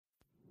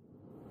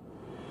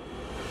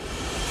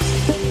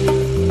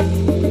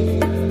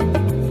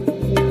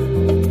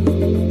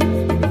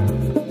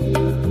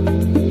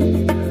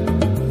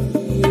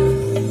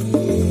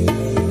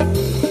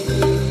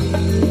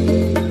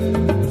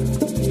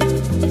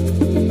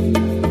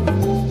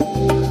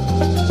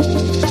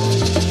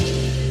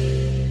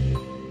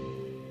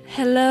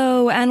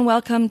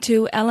welcome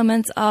to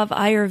Elements of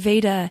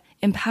Ayurveda,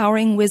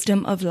 Empowering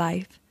Wisdom of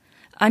Life.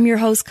 I'm your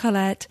host,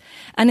 Colette,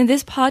 and in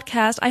this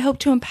podcast, I hope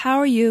to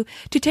empower you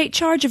to take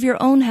charge of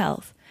your own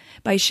health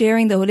by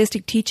sharing the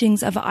holistic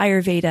teachings of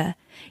Ayurveda,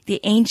 the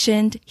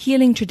ancient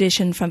healing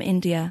tradition from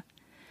India.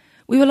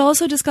 We will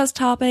also discuss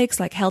topics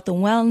like health and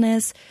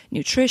wellness,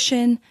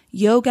 nutrition,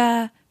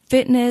 yoga,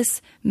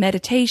 fitness,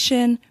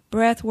 meditation,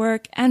 breath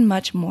work, and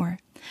much more,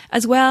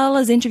 as well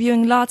as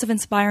interviewing lots of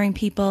inspiring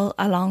people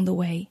along the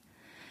way.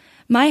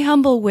 My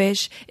humble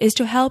wish is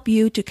to help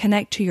you to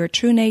connect to your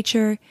true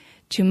nature,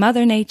 to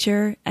Mother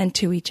Nature, and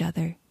to each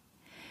other.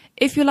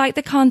 If you like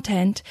the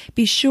content,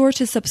 be sure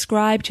to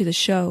subscribe to the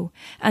show,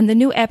 and the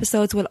new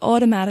episodes will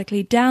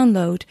automatically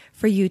download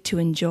for you to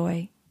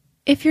enjoy.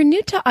 If you're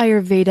new to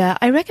Ayurveda,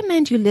 I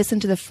recommend you listen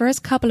to the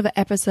first couple of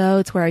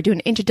episodes where I do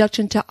an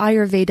introduction to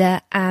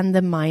Ayurveda and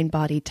the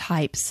mind-body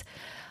types.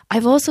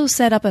 I've also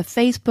set up a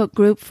Facebook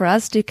group for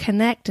us to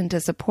connect and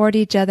to support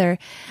each other,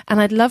 and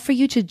I'd love for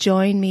you to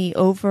join me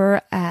over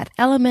at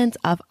Elements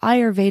of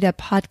Ayurveda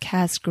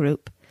podcast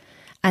group.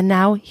 And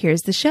now,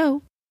 here's the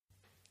show.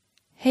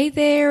 Hey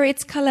there,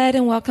 it's Colette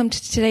and welcome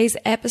to today's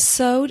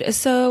episode.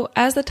 So,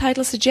 as the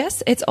title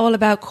suggests, it's all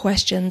about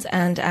questions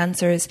and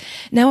answers.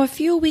 Now, a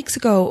few weeks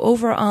ago,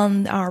 over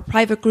on our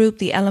private group,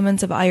 the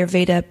Elements of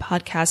Ayurveda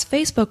podcast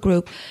Facebook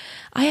group,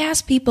 I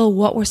asked people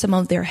what were some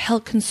of their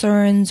health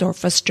concerns or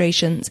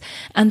frustrations,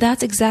 and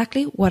that's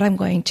exactly what I'm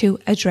going to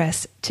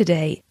address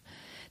today.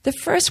 The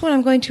first one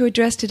I'm going to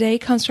address today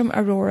comes from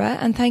Aurora,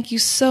 and thank you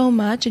so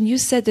much. And you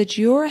said that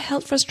your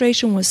health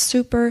frustration was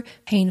super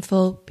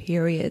painful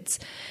periods.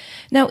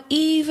 Now,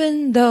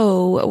 even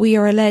though we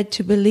are led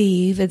to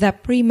believe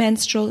that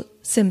premenstrual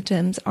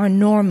symptoms are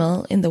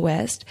normal in the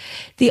West,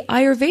 the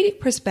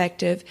Ayurvedic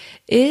perspective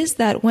is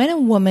that when a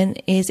woman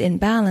is in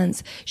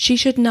balance, she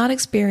should not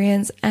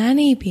experience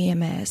any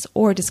PMS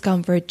or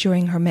discomfort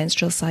during her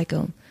menstrual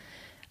cycle.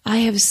 I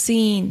have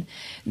seen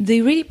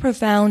the really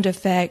profound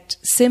effect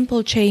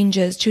simple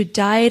changes to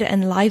diet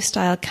and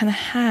lifestyle can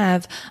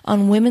have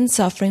on women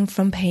suffering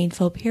from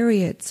painful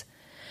periods.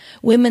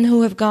 Women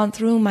who have gone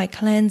through my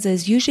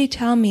cleanses usually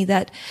tell me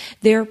that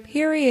their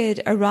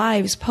period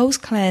arrives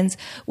post-cleanse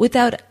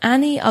without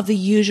any of the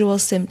usual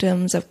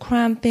symptoms of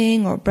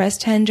cramping or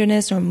breast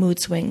tenderness or mood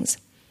swings.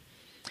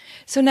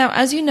 So now,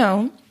 as you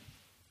know,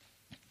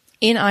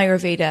 in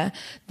Ayurveda,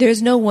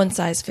 there's no one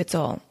size fits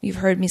all. You've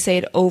heard me say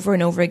it over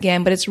and over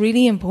again, but it's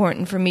really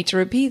important for me to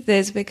repeat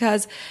this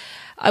because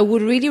I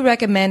would really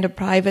recommend a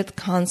private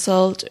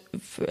consult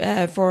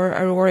for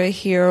Aurora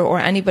here or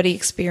anybody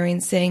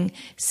experiencing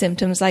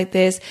symptoms like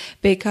this,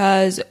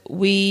 because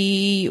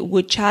we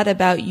would chat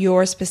about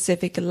your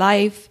specific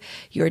life,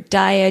 your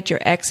diet, your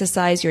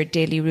exercise, your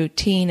daily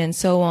routine, and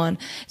so on,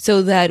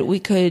 so that we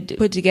could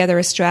put together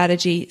a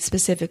strategy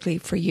specifically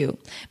for you.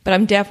 But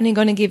I'm definitely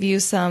going to give you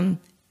some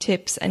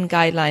tips and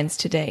guidelines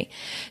today.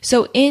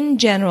 So in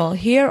general,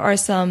 here are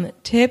some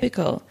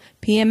typical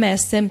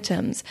PMS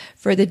symptoms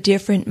for the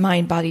different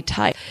mind-body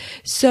type.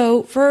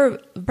 So for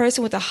a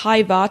person with a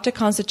high Vata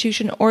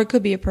constitution, or it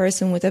could be a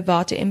person with a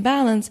Vata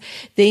imbalance,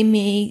 they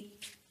may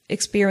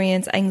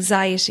experience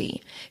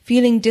anxiety,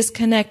 feeling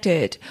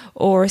disconnected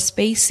or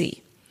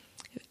spacey,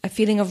 a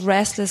feeling of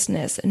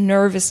restlessness,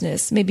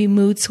 nervousness, maybe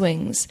mood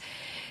swings.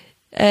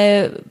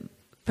 A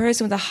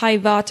person with a high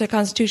Vata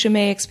constitution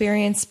may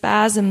experience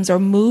spasms or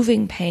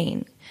moving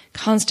pain.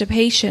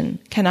 Constipation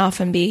can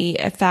often be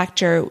a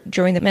factor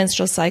during the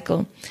menstrual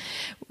cycle.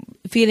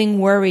 Feeling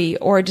worry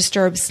or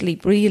disturbed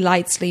sleep, really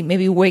light sleep,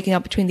 maybe waking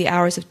up between the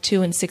hours of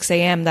 2 and 6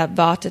 a.m., that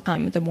Vata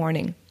time of the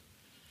morning.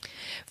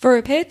 For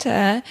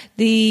Pitta,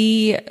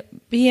 the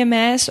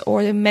PMS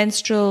or the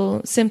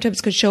menstrual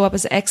symptoms could show up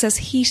as excess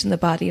heat in the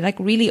body, like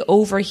really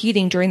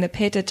overheating during the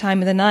Pitta time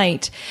of the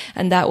night,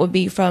 and that would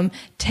be from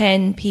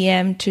 10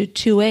 p.m. to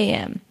 2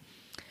 a.m.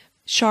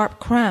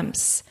 Sharp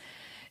cramps,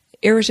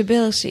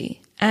 irritability,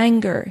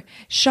 anger,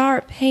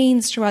 sharp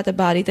pains throughout the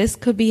body. This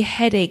could be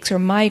headaches or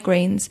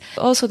migraines.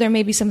 Also, there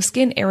may be some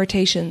skin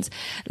irritations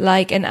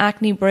like an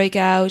acne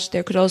breakout.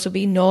 There could also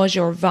be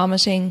nausea or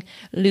vomiting,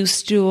 loose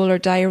stool or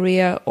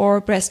diarrhea,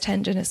 or breast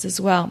tenderness as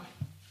well.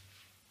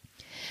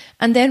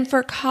 And then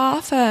for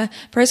Kapha,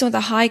 person with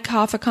a high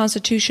Kapha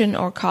constitution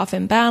or Kapha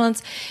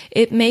imbalance,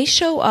 it may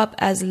show up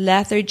as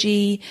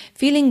lethargy,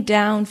 feeling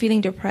down,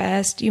 feeling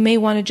depressed. You may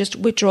want to just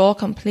withdraw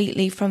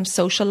completely from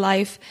social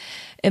life,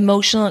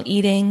 emotional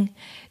eating.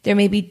 There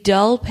may be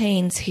dull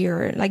pains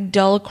here, like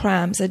dull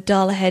cramps, a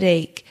dull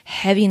headache,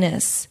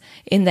 heaviness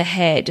in the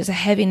head. There's a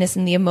heaviness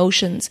in the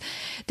emotions.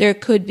 There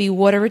could be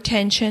water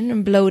retention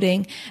and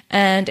bloating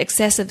and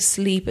excessive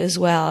sleep as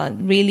well,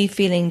 really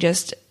feeling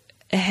just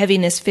a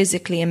heaviness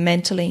physically and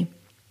mentally.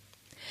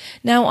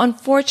 Now,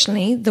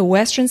 unfortunately, the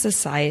Western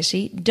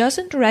society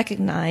doesn't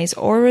recognize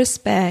or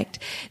respect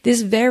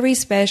this very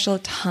special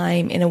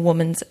time in a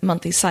woman's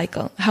monthly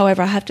cycle.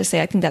 However, I have to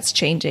say, I think that's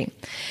changing.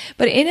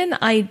 But in an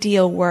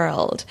ideal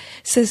world,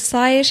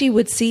 society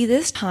would see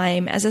this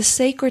time as a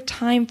sacred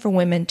time for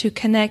women to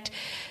connect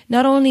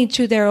not only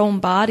to their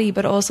own body,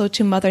 but also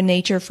to Mother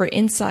Nature for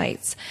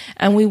insights.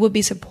 And we would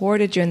be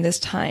supported during this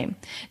time.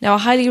 Now, I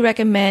highly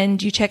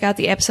recommend you check out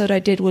the episode I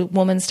did with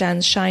Woman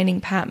Stands Shining,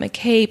 Pat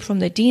McCabe from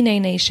the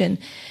DNA Nation.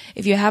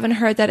 If you haven't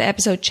heard that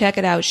episode, check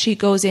it out. She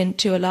goes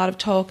into a lot of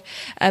talk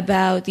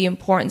about the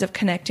importance of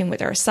connecting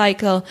with our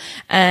cycle,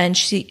 and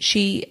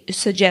she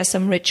suggests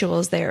some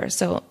rituals there.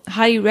 So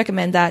highly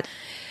recommend that.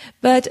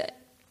 But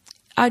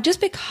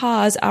just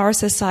because our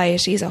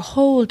society as a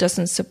whole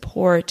doesn't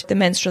support the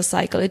menstrual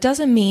cycle, it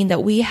doesn't mean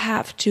that we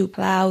have to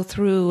plow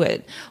through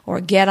it or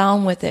get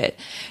on with it.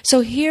 So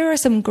here are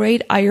some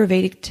great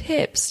Ayurvedic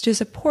tips to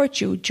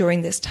support you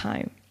during this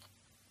time.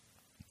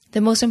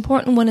 The most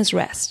important one is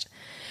rest.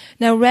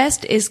 Now,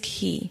 rest is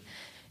key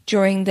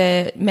during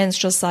the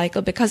menstrual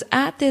cycle because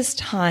at this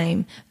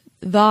time,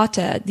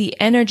 Vata, the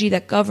energy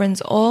that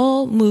governs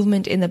all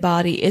movement in the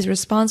body, is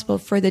responsible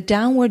for the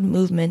downward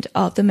movement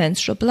of the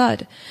menstrual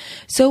blood.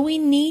 So we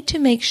need to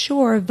make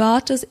sure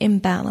Vata's in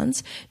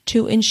balance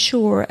to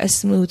ensure a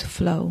smooth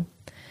flow.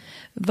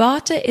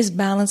 Vata is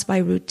balanced by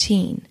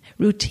routine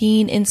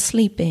in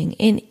sleeping,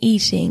 in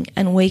eating,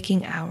 and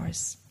waking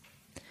hours.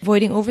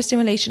 Avoiding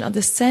overstimulation of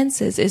the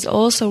senses is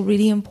also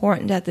really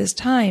important at this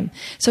time.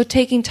 So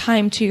taking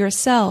time to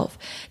yourself,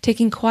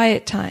 taking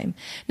quiet time.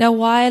 Now,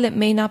 while it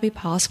may not be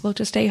possible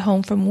to stay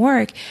home from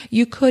work,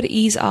 you could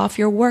ease off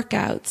your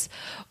workouts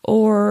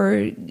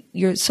or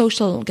your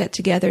social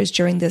get-togethers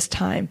during this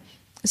time.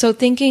 So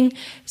thinking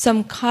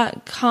some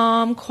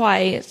calm,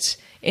 quiet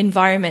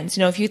environments.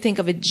 If you think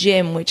of a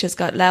gym which has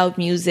got loud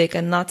music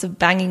and lots of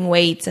banging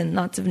weights and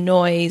lots of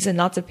noise and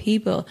lots of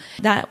people,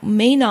 that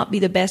may not be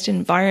the best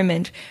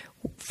environment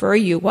for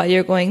you while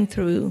you're going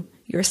through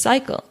your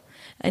cycle.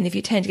 And if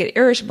you tend to get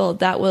irritable,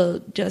 that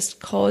will just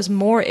cause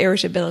more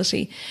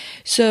irritability.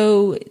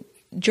 So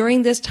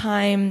during this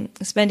time,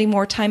 spending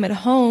more time at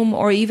home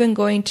or even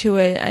going to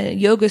a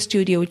yoga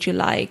studio which you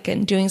like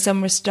and doing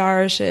some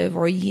restorative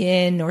or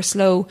yin or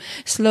slow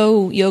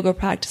yoga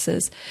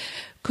practices.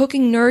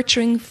 Cooking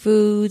nurturing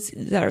foods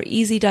that are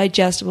easy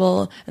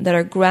digestible and that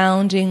are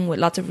grounding with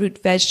lots of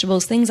root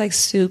vegetables, things like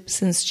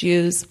soups and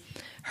stews.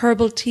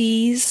 Herbal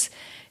teas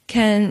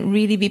can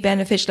really be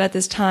beneficial at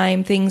this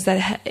time, things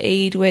that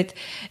aid with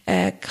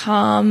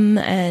calm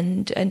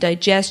and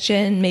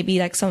digestion, maybe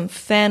like some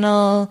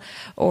fennel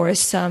or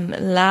some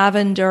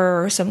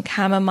lavender or some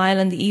chamomile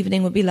in the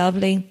evening would be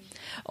lovely.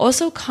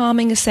 Also,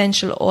 calming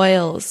essential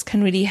oils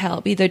can really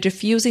help, either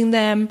diffusing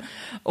them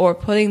or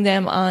putting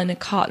them on a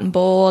cotton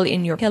ball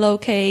in your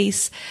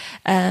pillowcase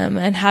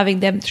and having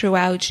them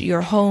throughout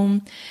your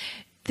home.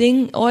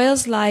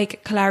 Oils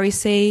like Kalari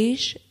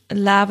sage,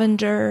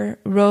 lavender,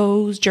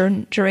 rose,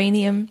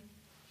 geranium,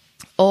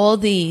 all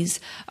these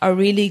are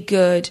really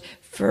good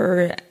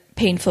for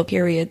painful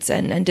periods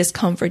and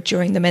discomfort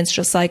during the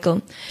menstrual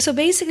cycle. So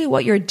basically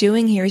what you're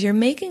doing here is you're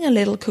making a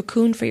little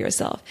cocoon for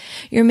yourself.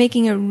 You're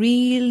making a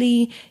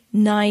really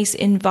nice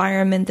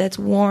environment that's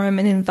warm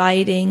and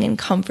inviting and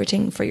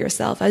comforting for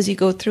yourself as you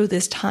go through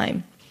this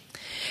time.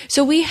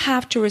 So we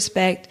have to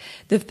respect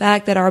the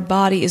fact that our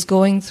body is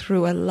going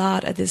through a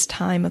lot at this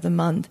time of the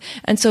month.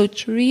 And so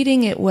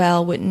treating it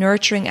well with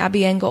nurturing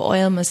Abhyango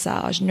oil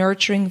massage,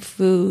 nurturing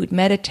food,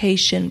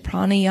 meditation,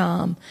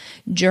 pranayama,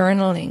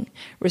 journaling,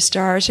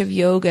 restorative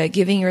yoga,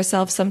 giving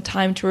yourself some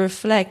time to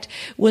reflect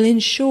will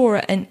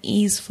ensure an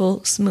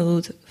easeful,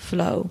 smooth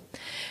flow.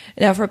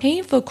 Now, for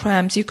painful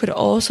cramps, you could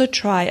also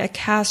try a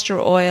castor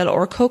oil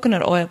or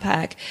coconut oil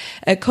pack.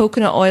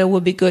 Coconut oil will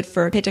be good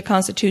for pitta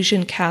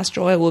constitution. Castor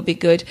oil will be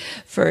good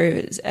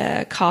for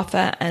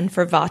kapha and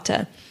for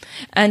vata.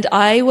 And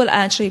I will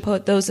actually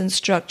put those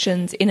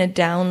instructions in a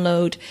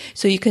download.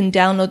 So you can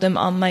download them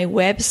on my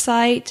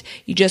website.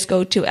 You just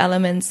go to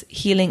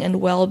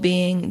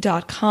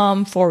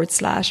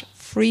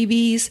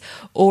elementshealingandwellbeing.com/freebies,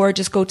 or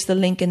just go to the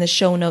link in the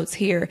show notes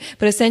here.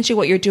 But essentially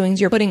what you're doing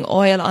is you're putting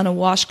oil on a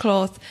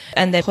washcloth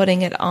and then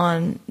putting it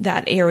on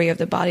that area of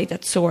the body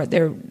that's sore.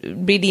 They're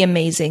really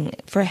amazing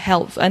for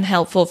help and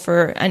helpful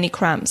for any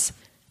cramps.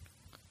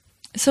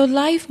 So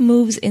life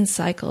moves in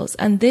cycles,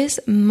 and this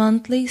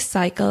monthly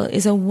cycle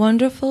is a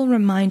wonderful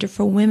reminder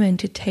for women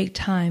to take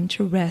time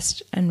to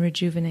rest and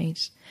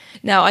rejuvenate.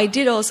 Now, I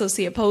did also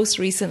see a post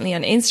recently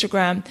on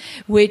Instagram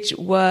which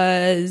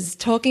was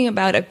talking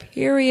about a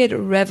period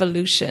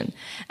revolution,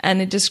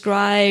 and it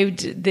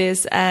described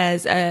this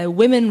as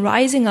women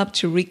rising up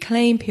to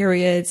reclaim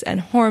periods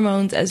and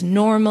hormones as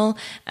normal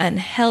and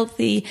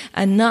healthy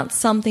and not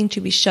something to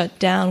be shut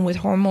down with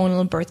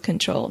hormonal birth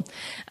control.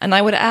 And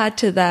I would add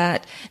to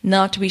that,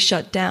 not to be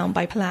shut down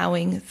by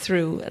plowing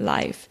through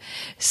life.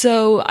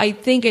 So I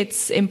think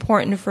it's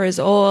important for us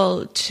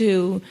all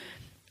to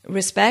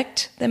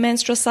respect the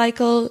menstrual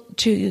cycle,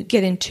 to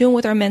get in tune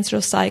with our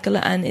menstrual cycle,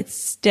 and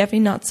it's definitely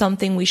not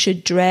something we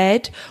should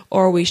dread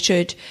or we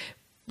should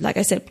like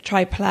I said,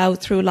 try plow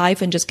through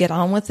life and just get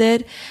on with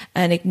it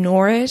and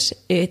ignore it.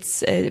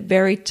 It's a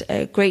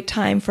great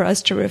time for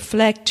us to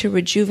reflect, to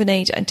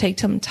rejuvenate, and take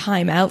some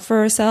time out for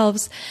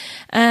ourselves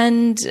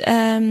and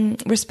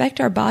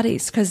respect our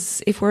bodies.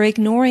 Because if we're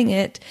ignoring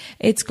it,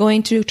 it's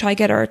going to try to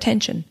get our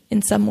attention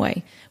in some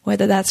way,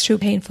 whether that's through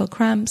painful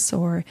cramps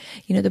or,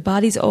 the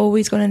body's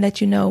always going to let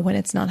you know when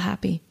it's not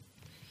happy.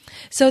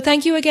 So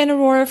thank you again,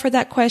 Aurora, for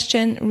that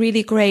question.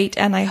 Really great.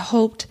 And I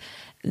hoped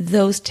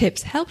those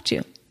tips helped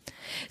you.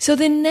 So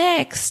the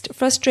next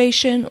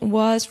frustration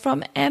was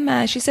from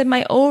Emma. She said,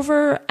 my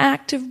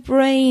overactive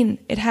brain,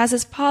 it has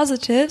its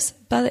positives,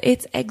 but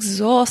it's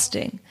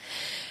exhausting.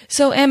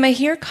 So Emma,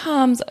 here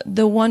comes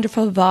the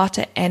wonderful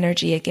Vata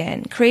energy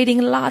again, creating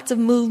lots of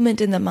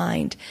movement in the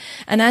mind.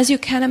 And as you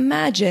can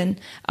imagine,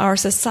 our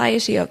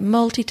society of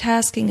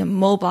multitasking and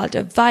mobile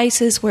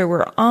devices where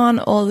we're on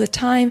all the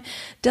time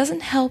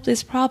doesn't help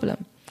this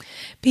problem.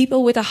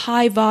 People with a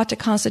high Vata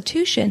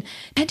constitution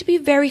tend to be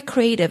very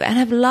creative and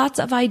have lots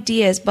of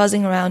ideas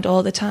buzzing around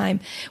all the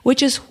time,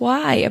 which is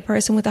why a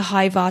person with a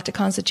high Vata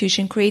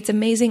constitution creates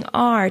amazing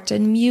art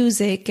and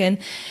music and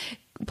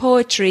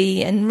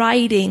poetry and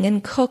writing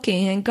and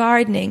cooking and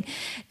gardening.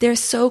 They're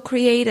so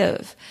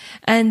creative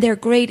and they're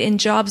great in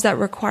jobs that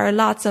require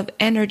lots of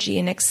energy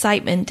and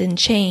excitement and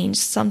change,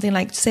 something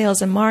like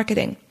sales and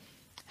marketing.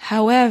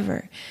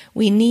 However,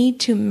 we need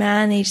to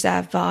manage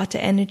that Vata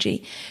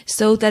energy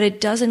so that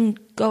it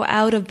doesn't go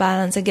out of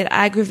balance and get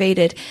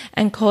aggravated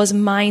and cause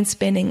mind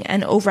spinning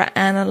and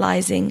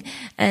overanalyzing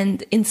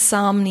and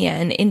insomnia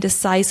and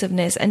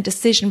indecisiveness and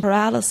decision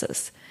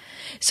paralysis.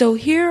 So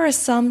here are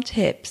some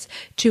tips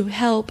to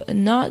help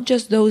not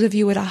just those of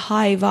you with a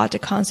high Vata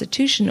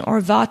constitution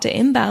or Vata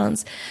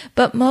imbalance,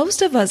 but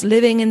most of us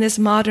living in this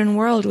modern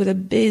world with a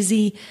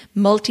busy,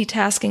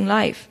 multitasking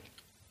life.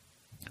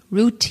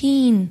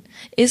 Routine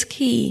is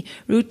key.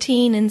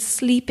 Routine in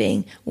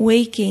sleeping,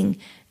 waking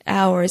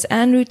hours,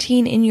 and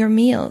routine in your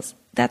meals.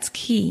 That's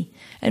key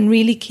and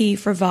really key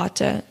for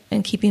Vata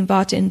and keeping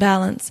Vata in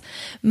balance.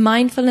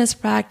 Mindfulness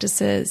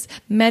practices,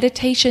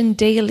 meditation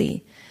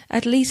daily,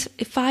 at least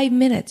 5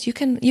 minutes. You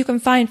can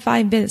find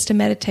 5 minutes to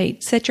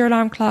meditate. Set your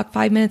alarm clock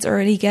 5 minutes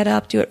early, get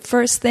up, do it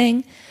first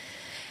thing,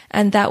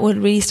 and that will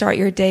really start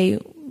your day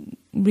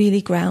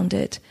really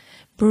grounded.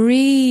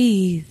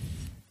 Breathe.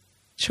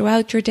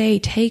 Throughout your day,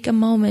 take a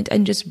moment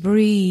and just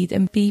breathe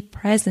and be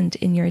present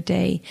in your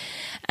day.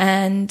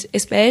 And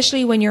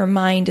especially when your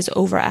mind is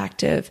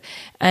overactive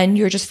and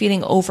you're just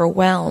feeling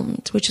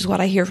overwhelmed, which is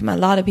what I hear from a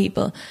lot of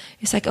people.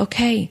 It's like,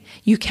 okay,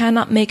 you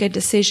cannot make a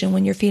decision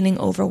when you're feeling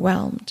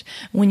overwhelmed.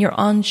 When you're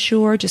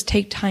unsure, just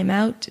take time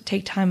out,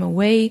 take time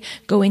away,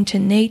 go into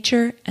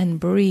nature and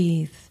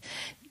breathe.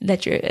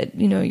 Let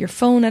your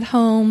phone at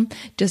home,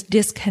 just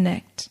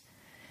disconnect.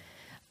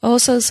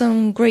 Also,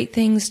 some great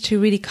things to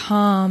really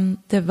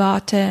calm the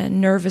Vata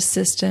nervous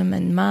system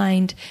and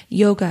mind.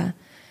 Yoga,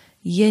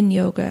 yin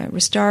yoga,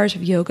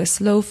 restorative yoga,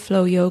 slow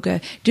flow yoga,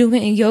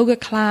 doing a yoga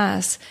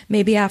class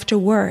maybe after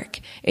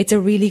work. It's a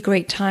really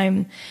great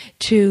time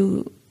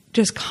to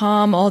just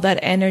calm all that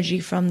energy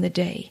from the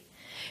day.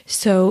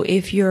 So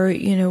if you're,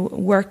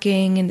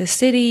 working in the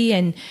city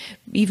and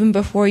even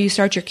before you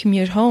start your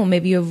commute home,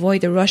 maybe you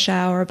avoid the rush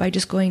hour by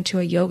just going to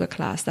a yoga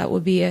class. That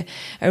would be a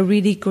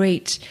really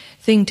great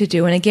thing to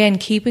do. And again,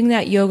 keeping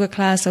that yoga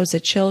class, so it's a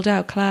chilled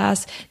out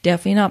class,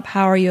 definitely not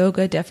power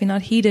yoga, definitely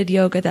not heated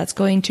yoga. That's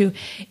going to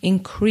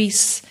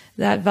increase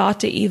that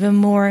Vata even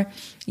more.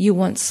 You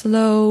want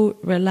slow,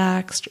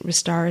 relaxed,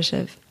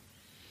 restorative.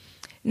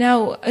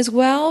 Now, as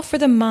well for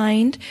the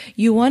mind,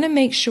 you want to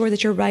make sure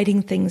that you're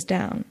writing things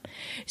down.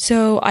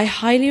 So I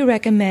highly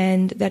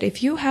recommend that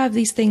if you have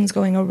these things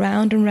going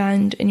around and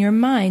around in your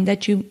mind,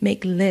 that you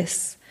make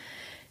lists,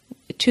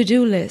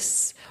 to-do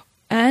lists,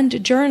 and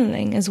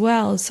journaling as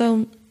well.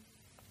 So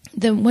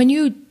then when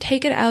you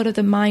take it out of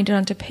the mind and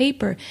onto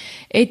paper,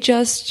 it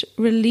just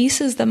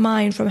releases the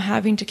mind from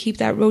having to keep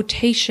that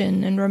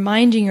rotation and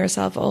reminding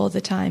yourself all the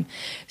time.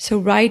 So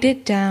write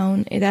it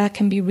down. That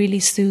can be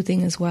really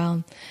soothing as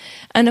well.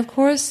 And of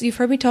course, you've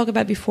heard me talk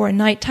about before, a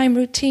nighttime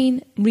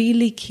routine,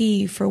 really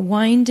key for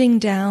winding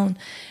down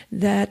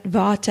that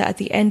Vata at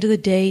the end of the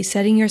day,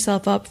 setting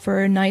yourself up for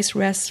a nice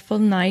restful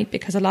night,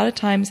 because a lot of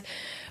times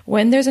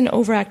when there's an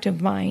overactive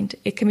mind,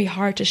 it can be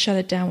hard to shut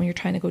it down when you're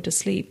trying to go to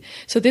sleep.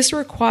 So this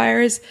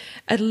requires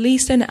at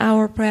least an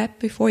hour prep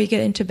before you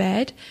get into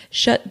bed.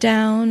 Shut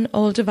down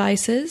all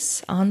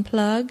devices,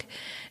 unplug,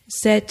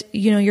 set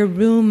your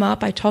room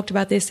up. I talked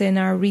about this in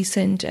our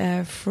recent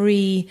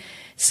free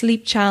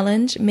sleep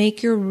challenge.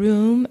 Make your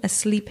room a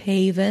sleep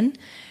haven.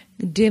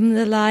 Dim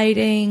the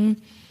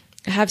lighting.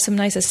 Have some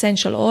nice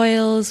essential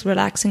oils,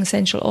 relaxing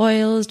essential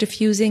oils,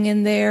 diffusing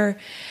in there.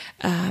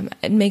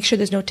 And make sure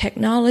there's no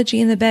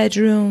technology in the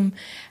bedroom.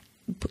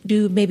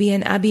 Do maybe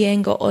an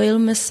Abhyanga oil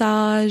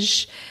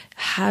massage.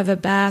 Have a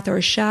bath or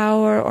a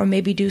shower, or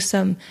maybe do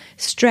some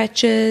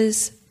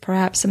stretches,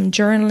 perhaps some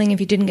journaling if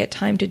you didn't get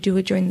time to do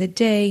it during the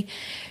day.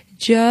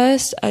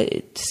 Just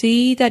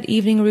see that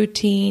evening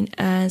routine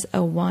as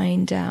a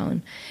wind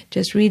down.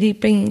 Just really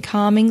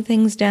calming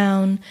things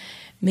down,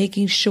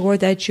 making sure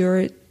that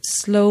you're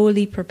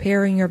slowly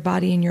preparing your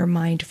body and your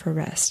mind for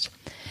rest.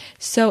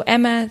 So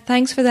Emma,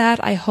 thanks for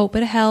that. I hope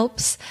it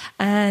helps.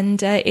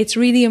 And it's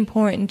really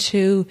important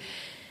to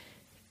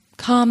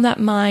calm that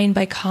mind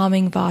by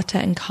calming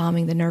Vata and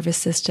calming the nervous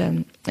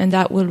system. And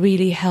that will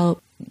really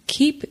help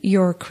keep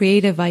your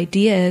creative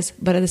ideas,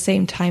 but at the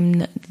same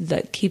time,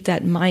 keep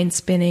that mind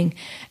spinning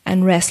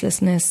and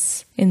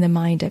restlessness in the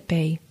mind at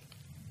bay.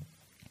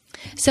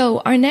 So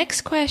our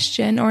next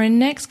question or our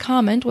next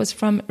comment was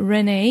from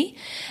Renee.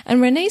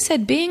 And Renee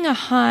said, being a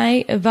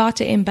high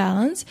Vata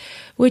imbalance,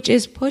 which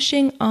is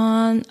pushing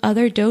on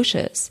other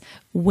doshas,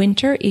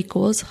 winter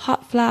equals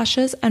hot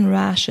flashes and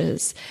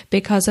rashes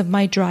because of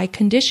my dry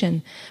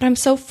condition. I'm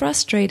so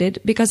frustrated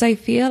because I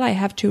feel I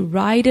have to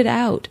ride it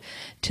out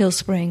till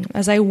spring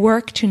as I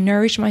work to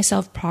nourish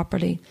myself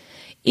properly.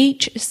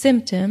 Each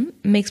symptom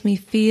makes me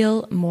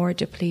feel more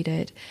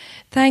depleted.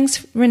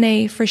 Thanks,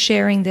 Renee, for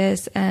sharing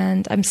this,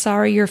 and I'm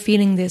sorry you're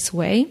feeling this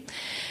way,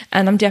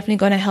 and I'm definitely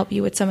going to help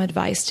you with some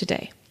advice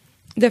today.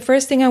 The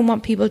first thing I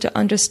want people to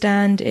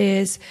understand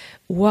is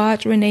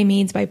what Renee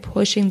means by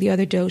pushing the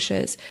other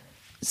doshas.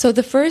 So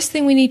the first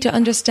thing we need to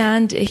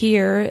understand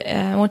here,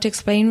 I want to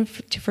explain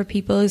for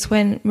people, is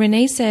when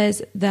Renee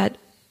says that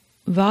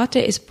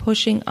Vata is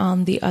pushing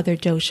on the other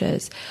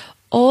doshas.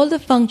 All the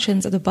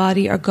functions of the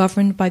body are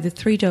governed by the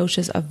three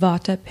doshas of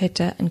Vata,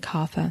 Pitta, and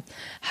Kapha.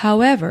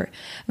 However,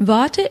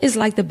 Vata is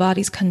like the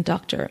body's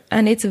conductor,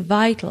 and it's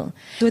vital.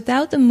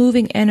 Without the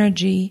moving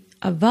energy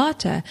of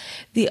Vata,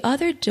 the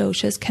other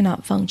doshas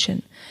cannot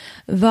function.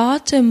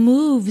 Vata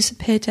moves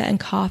Pitta and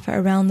Kapha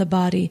around the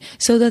body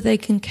so that they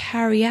can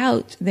carry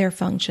out their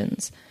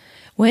functions.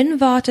 When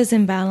Vata is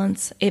in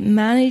balance, it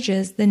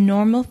manages the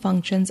normal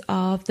functions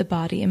of the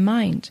body and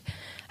mind.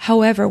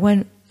 However,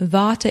 when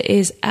Vata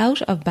is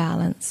out of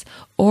balance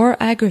or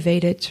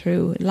aggravated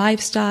through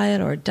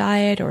lifestyle or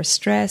diet or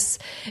stress,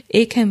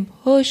 it can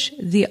push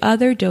the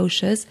other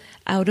doshas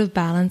out of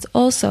balance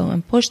also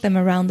and push them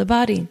around the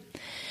body.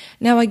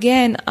 Now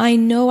again, I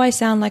know I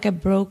sound like a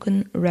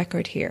broken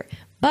record here,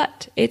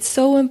 but it's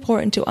so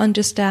important to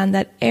understand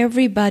that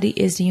everybody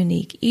is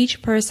unique.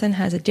 Each person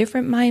has a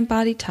different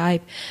mind-body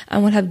type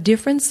and will have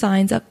different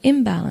signs of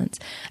imbalance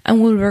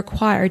and will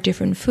require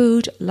different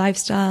food,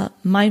 lifestyle,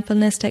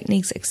 mindfulness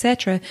techniques,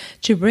 etc.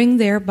 to bring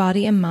their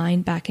body and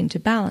mind back into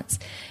balance.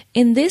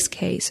 In this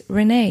case,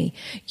 Renee,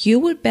 you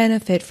would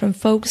benefit from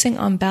focusing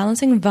on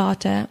balancing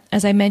Vata,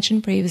 as I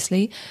mentioned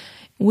previously,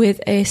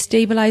 with a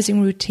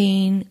stabilizing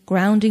routine,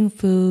 grounding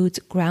foods,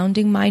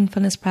 grounding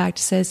mindfulness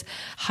practices,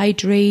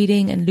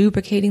 hydrating and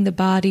lubricating the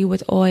body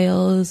with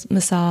oils,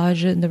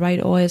 massage and the right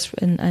oils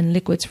and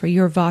liquids for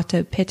your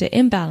Vata Pitta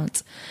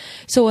imbalance.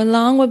 So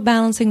along with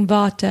balancing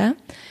Vata,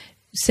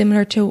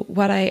 similar to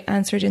what I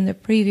answered in the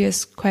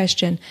previous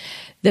question,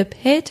 the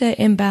Pitta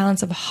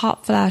imbalance of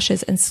hot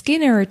flashes and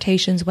skin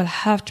irritations will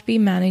have to be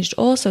managed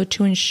also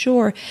to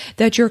ensure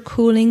that you're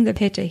cooling the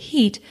Pitta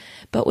heat,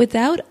 but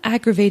without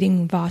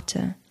aggravating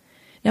Vata.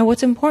 Now,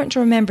 what's important to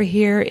remember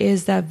here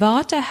is that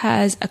Vata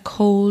has a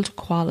cold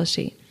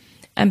quality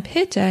and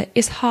Pitta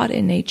is hot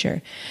in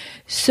nature.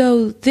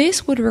 So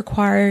this would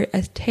require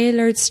a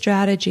tailored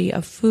strategy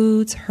of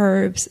foods,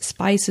 herbs,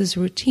 spices,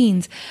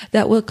 routines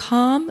that will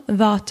calm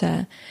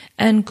Vata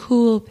and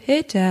cool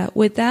Pitta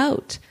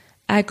without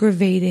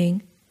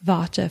aggravating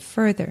Vata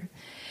further.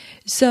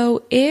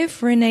 So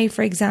if Renee,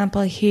 for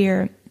example,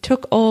 here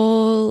took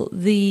all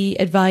the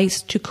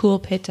advice to cool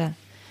Pitta,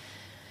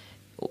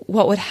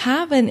 what would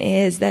happen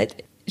is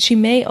that she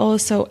may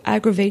also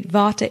aggravate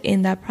Vata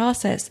in that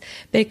process,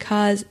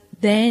 because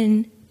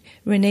then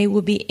Renee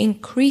will be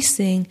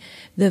increasing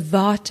the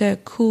Vata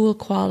cool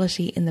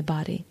quality in the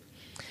body.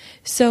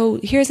 So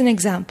here's an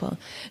example.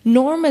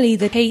 Normally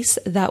the tastes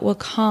that will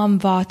calm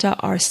Vata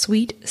are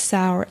sweet,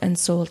 sour, and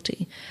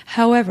salty.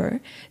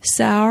 However,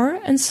 sour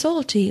and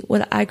salty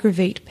will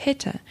aggravate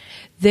Pitta.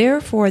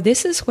 Therefore,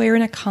 this is where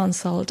in a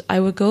consult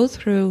I would go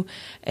through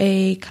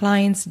a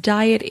client's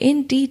diet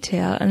in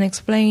detail and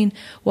explain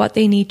what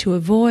they need to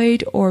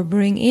avoid or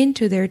bring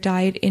into their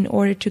diet in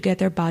order to get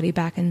their body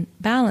back in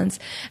balance.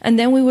 And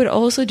then we would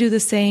also do the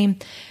same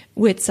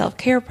with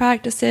self-care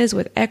practices,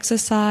 with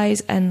exercise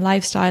and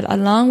lifestyle,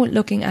 along with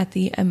looking at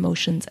the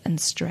emotions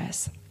and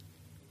stress.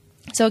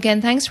 So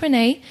again, thanks,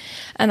 Renee.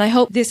 And I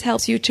hope this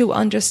helps you to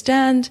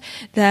understand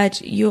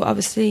that you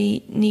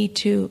obviously need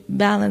to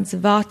balance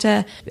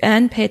Vata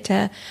and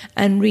Pitta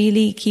and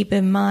really keep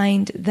in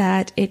mind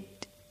that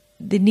it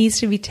needs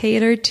to be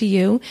tailored to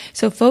you.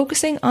 So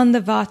focusing on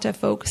the Vata,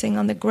 focusing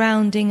on the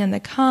grounding and the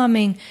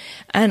calming,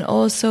 and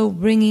also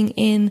bringing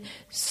in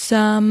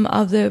some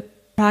of the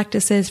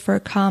practices for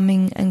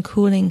calming and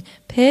cooling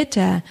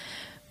Pitta.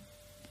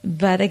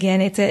 But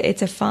again,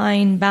 it's a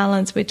fine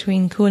balance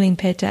between cooling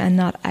Pitta and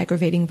not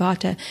aggravating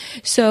Vata.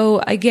 So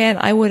again,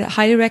 I would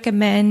highly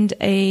recommend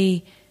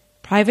a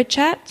private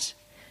chat.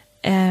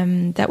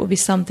 That would be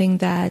something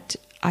that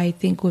I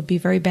think would be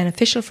very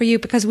beneficial for you,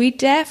 because we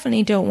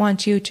definitely don't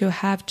want you to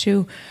have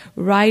to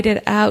ride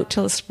it out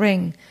till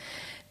spring.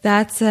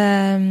 That's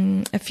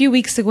a few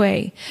weeks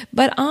away.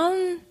 But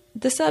on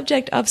the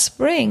subject of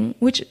spring,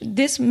 which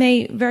this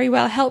may very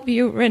well help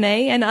you,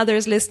 Renee, and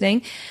others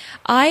listening,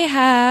 I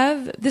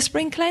have the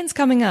Spring Cleanse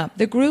coming up.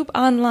 The group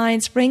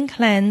online Spring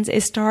Cleanse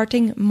is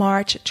starting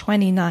March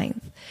 29th.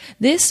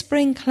 This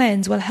Spring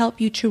Cleanse will help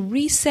you to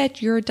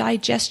reset your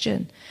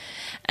digestion.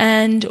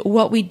 And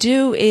what we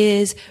do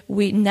is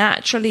we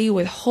naturally,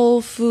 with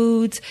whole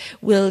foods,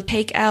 will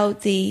take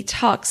out the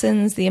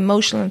toxins, the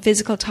emotional and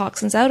physical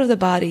toxins out of the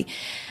body.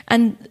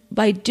 And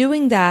by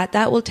doing that,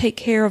 that will take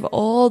care of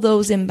all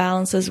those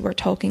imbalances we're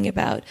talking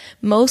about.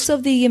 Most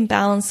of the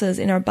imbalances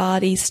in our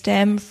body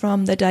stem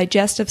from the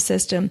digestive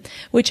system,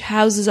 which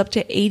houses up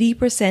to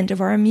 80%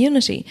 of our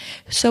immunity.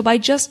 So by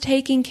just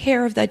taking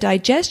care of the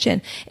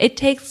digestion, it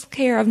takes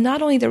care of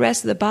not only the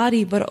rest of the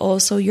body, but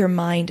also your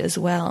mind as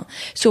well.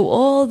 So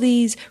all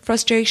these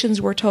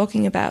frustrations we're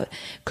talking about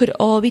could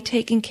all be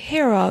taken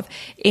care of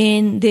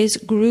in this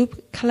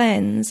group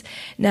cleanse.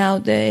 Now,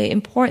 the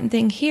important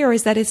thing here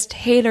is that it's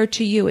tailored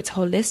to you. It's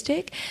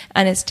holistic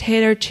and it's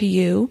tailored to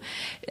you.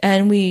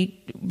 And we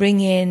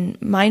bring in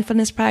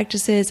mindfulness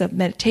practices of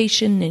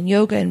meditation and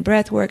yoga and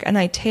breath work. And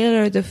I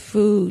tailor the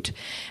food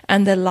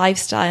and the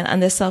lifestyle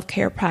and the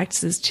self-care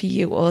practices to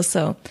you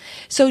also.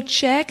 So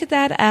check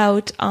that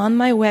out on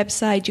my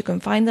website. You can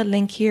find the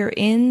link here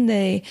in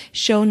the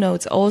show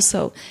notes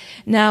also.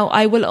 Now,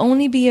 I will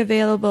only be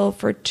available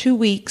for 2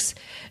 weeks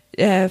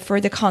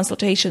for the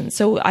consultation.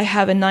 So I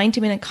have a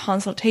 90-minute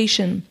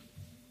consultation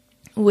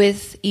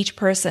with each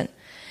person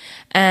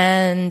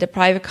and a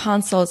private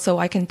consult, so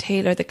I can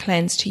tailor the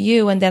cleanse to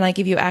you. And then I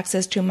give you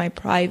access to my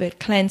private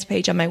cleanse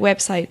page on my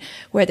website,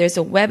 where there's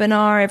a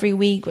webinar every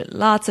week with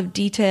lots of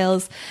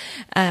details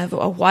of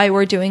why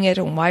we're doing it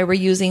and why we're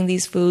using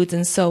these foods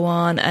and so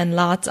on, and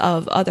lots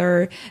of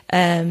other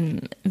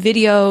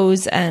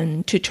videos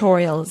and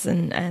tutorials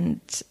and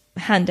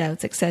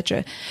handouts,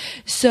 etc.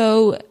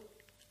 So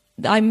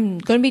I'm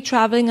going to be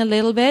traveling a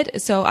little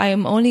bit, so I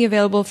am only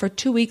available for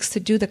 2 weeks to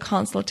do the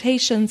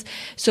consultations.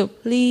 So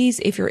please,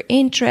 if you're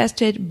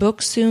interested,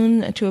 book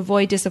soon to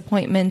avoid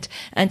disappointment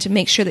and to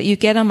make sure that you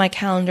get on my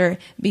calendar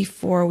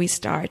before we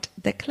start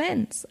the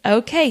cleanse.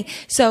 Okay,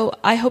 so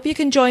I hope you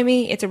can join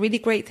me. It's a really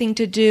great thing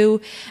to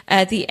do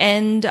at the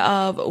end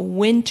of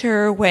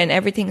winter when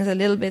everything is a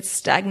little bit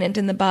stagnant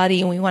in the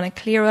body, and we want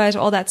to clear out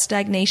all that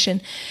stagnation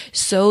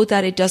so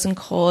that it doesn't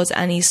cause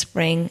any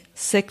spring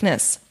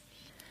sickness.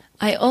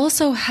 I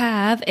also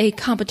have a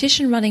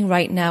competition running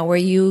right now where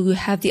you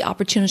have the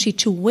opportunity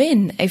to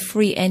win a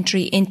free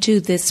entry into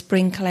this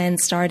spring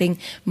cleanse starting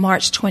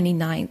March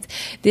 29th.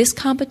 This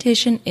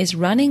competition is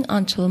running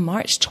until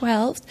March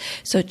 12th,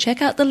 so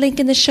check out the link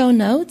in the show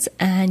notes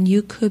and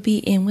you could be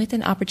in with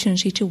an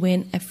opportunity to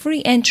win a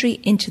free entry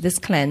into this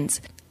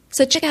cleanse.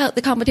 So check out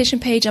the competition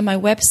page on my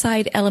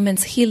website,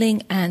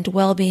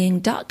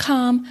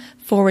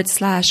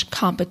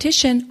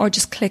 elementshealingandwellbeing.com/competition, or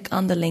just click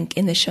on the link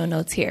in the show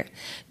notes here.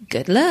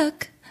 Good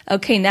luck.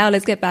 Okay, now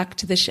let's get back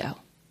to the show.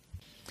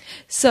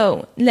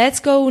 So let's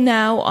go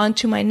now on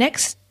to my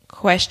next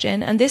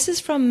question, and this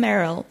is from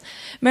Meryl.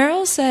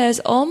 Meryl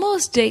says,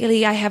 almost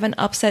daily I have an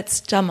upset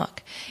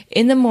stomach.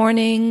 In the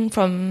morning,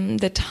 from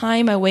the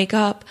time I wake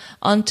up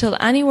until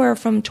anywhere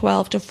from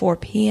 12 to 4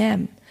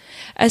 p.m.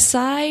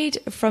 Aside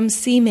from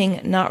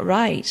seeming not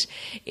right,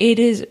 it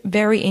is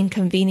very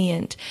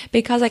inconvenient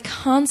because I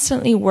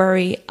constantly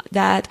worry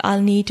that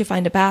I'll need to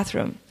find a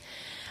bathroom.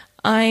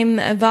 I'm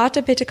a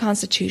Vata Pitta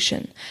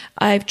constitution.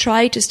 I've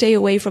tried to stay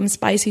away from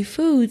spicy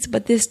foods,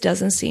 but this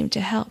doesn't seem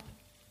to help.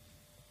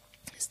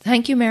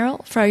 Thank you,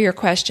 Meryl, for your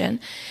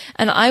question.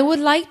 And I would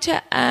like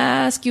to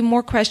ask you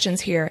more questions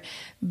here.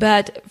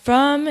 But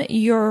from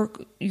your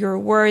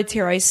words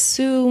here, I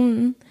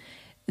assume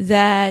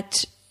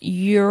that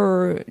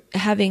you're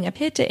having a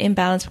Pitta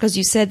imbalance because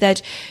you said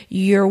that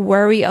you're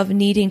worried of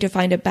needing to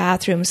find a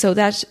bathroom. So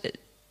that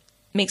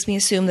makes me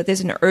assume that there's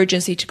an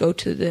urgency to go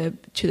to the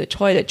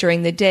toilet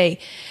during the day.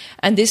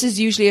 And this is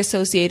usually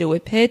associated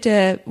with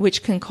Pitta,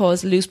 which can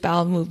cause loose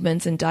bowel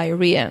movements and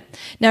diarrhea.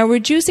 Now,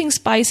 reducing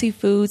spicy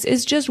foods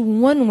is just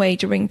one way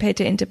to bring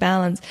Pitta into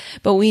balance,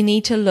 but we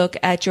need to look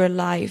at your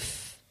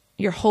life,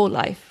 your whole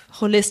life,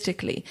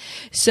 holistically.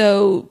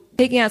 So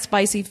taking out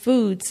spicy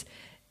foods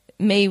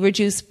may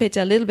reduce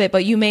Pitta a little bit,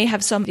 but you may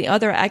have some of the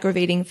other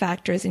aggravating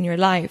factors in your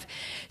life.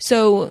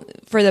 So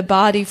for the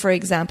body, for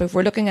example, if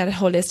we're looking at it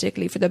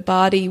holistically, for the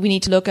body, we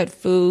need to look at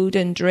food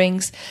and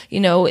drinks.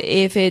 You know,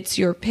 if it's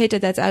your Pitta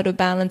that's out of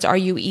balance, are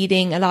you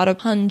eating a lot of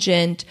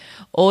pungent,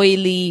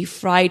 oily,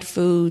 fried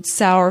foods,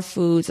 sour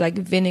foods like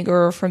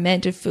vinegar or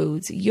fermented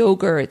foods,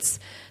 yogurts,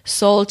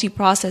 salty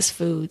processed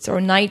foods, or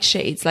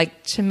nightshades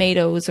like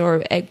tomatoes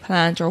or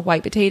eggplant or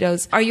white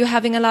potatoes? Are you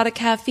having a lot of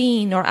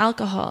caffeine or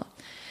alcohol?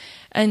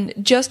 And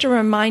just a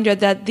reminder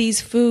that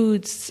these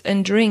foods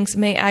and drinks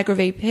may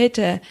aggravate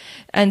Pitta,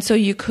 and so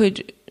you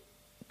could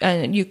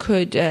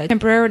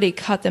temporarily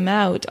cut them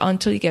out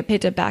until you get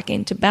Pitta back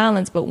into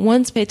balance. But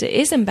once Pitta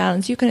is in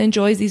balance, you can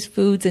enjoy these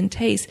foods and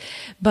taste,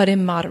 but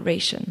in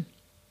moderation.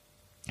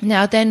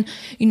 Now then,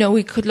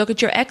 we could look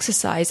at your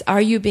exercise.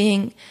 Are you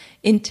being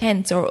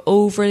intense or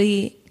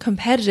overly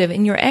competitive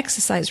in your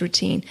exercise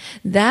routine?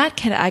 That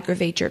can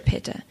aggravate your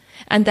pitta,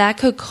 and that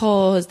could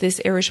cause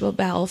this irritable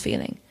bowel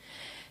feeling.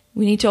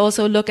 We need to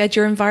also look at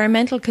your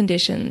environmental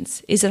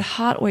conditions. Is it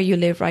hot where you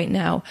live right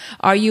now?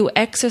 Are you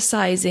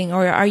exercising,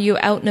 or are you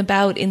out and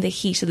about in the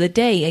heat of the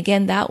day?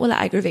 Again, that will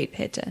aggravate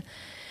pitta.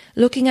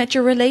 Looking at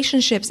your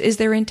relationships, is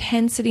there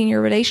intensity in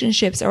your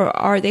relationships, or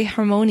are they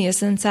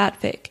harmonious and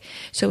sattvic?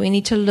 So we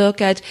need to look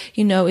at,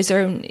 is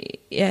there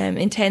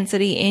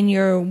intensity in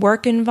your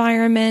work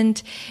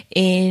environment,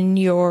 in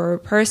your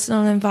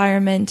personal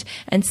environment,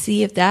 and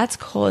see if that's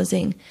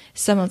causing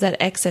some of that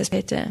excess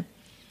pitta.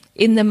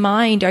 In the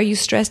mind, are you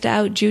stressed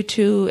out due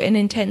to an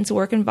intense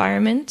work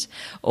environment,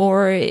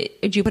 or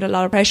do you put a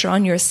lot of pressure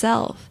on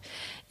yourself?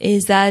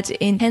 Is that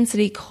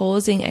intensity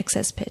causing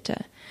excess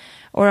pitta?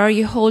 Or are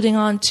you holding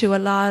on to a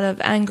lot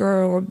of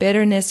anger or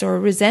bitterness or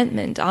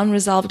resentment?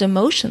 Unresolved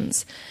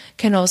emotions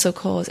can also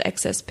cause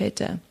excess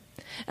pitta.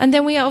 And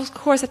then we, of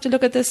course, have to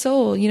look at the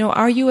soul.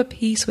 Are you at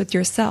peace with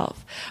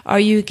yourself? Are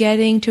you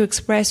getting to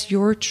express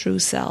your true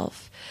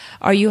self?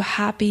 Are you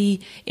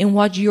happy in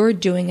what you're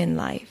doing in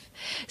life?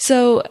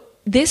 So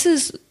this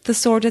is the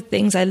sort of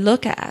things I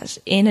look at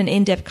in an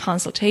in-depth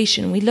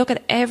consultation. We look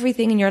at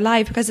everything in your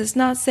life, because it's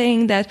not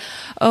saying that,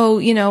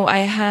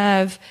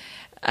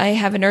 I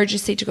have an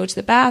urgency to go to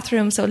the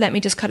bathroom, so let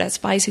me just cut out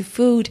spicy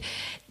food.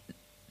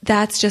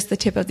 That's just the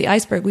tip of the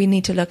iceberg. We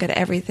need to look at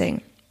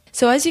everything.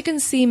 So as you can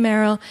see,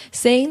 Meryl,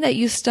 saying that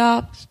you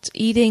stopped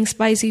eating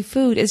spicy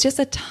food is just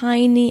a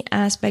tiny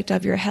aspect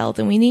of your health,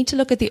 and we need to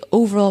look at the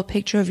overall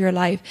picture of your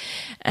life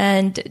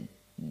and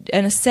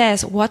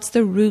assess what's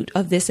the root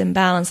of this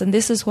imbalance. And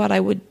this is what I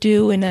would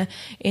do in an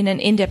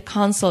in-depth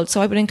consult. So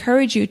I would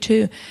encourage you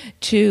to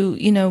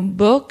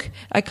book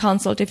a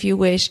consult if you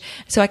wish,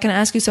 so I can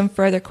ask you some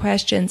further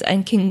questions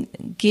and can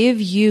give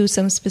you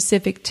some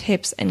specific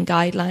tips and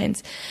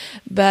guidelines.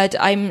 But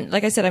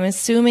like I said, I'm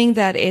assuming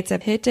that it's a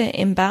pitta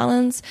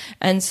imbalance,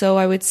 and so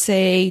I would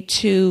say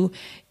to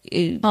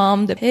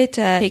calm the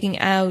pitta, taking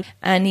out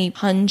any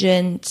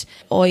pungent,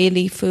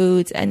 oily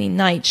foods, any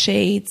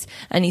nightshades,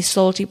 any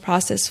salty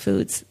processed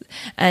foods,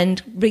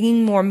 and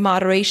bringing more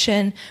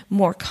moderation,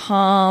 more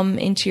calm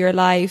into your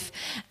life,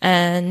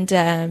 and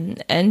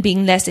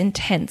being less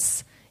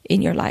intense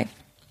in your life.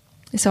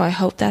 So I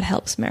hope that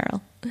helps,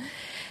 Meryl.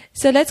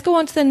 So let's go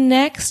on to the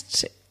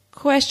next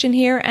question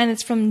here, and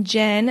it's from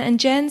Jen. And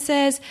Jen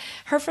says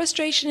her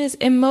frustration is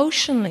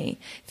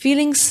emotionally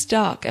feeling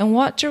stuck and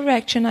what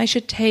direction I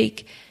should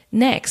take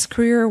next,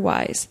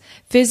 career-wise.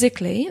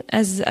 Physically,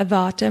 as a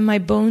Vata, my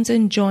bones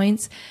and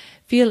joints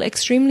feel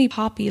extremely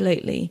poppy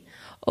lately,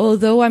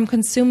 although I'm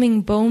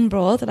consuming bone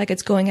broth like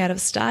it's going out of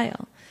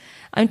style.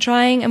 I'm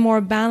trying a more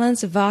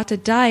balanced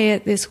Vata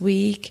diet this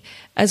week,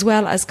 as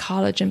well as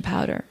collagen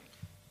powder.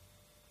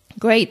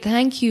 Great.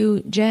 Thank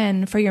you,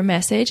 Jen, for your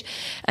message.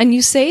 And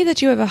you say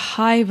that you have a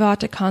high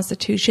Vata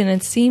constitution,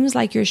 and it seems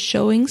like you're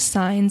showing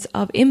signs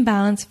of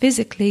imbalance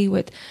physically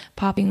with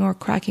popping or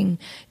cracking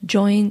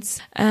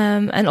joints,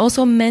 and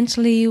also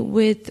mentally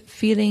with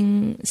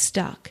feeling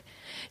stuck.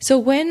 So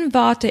when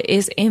Vata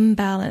is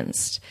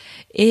imbalanced,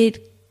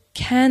 it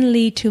can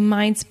lead to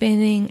mind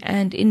spinning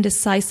and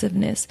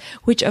indecisiveness,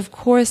 which of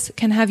course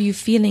can have you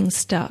feeling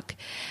stuck.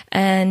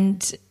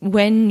 And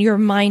when your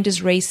mind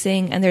is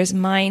racing and there's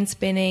mind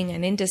spinning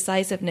and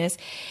indecisiveness,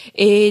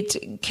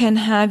 it can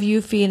have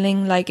you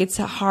feeling like it's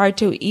hard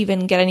to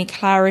even get any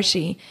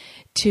clarity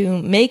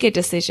to make a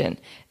decision.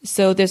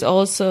 So there's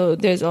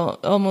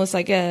almost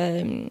like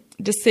a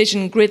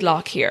decision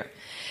gridlock here.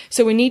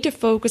 So we need to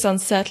focus on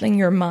settling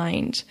your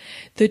mind.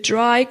 The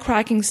dry,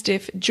 cracking,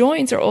 stiff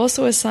joints are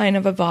also a sign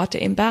of a Vata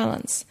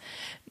imbalance.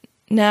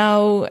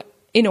 Now,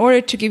 in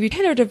order to give you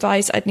tailored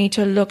advice, I'd need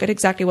to look at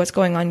exactly what's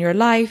going on in your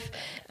life.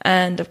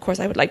 And of course,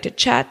 I would like to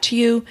chat to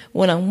you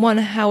one-on-one.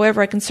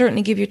 However, I can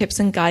certainly give you tips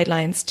and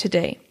guidelines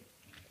today.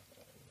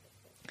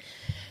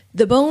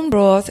 The bone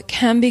broth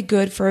can be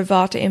good for a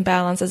Vata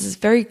imbalance, as it's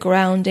very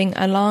grounding,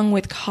 along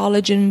with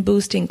collagen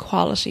boosting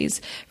qualities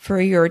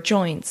for your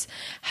joints.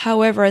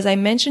 However, as I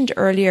mentioned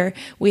earlier,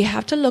 we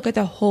have to look at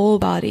the whole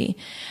body,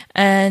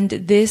 and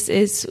this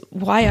is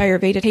why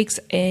Ayurveda takes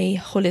a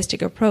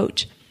holistic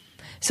approach.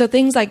 So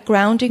things like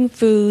grounding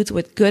foods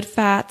with good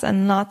fats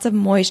and lots of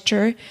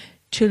moisture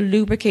to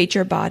lubricate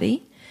your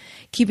body,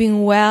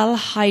 keeping well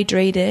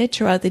hydrated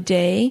throughout the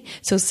day,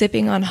 so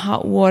sipping on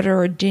hot water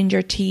or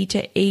ginger tea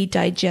to aid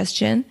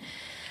digestion,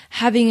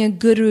 having a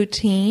good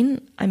routine,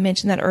 I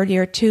mentioned that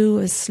earlier too,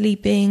 is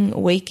sleeping,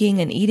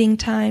 waking, and eating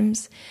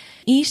times,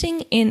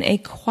 eating in a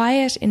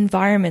quiet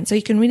environment so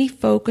you can really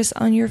focus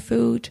on your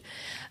food,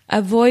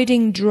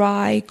 avoiding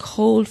dry,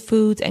 cold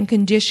foods and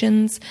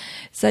conditions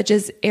such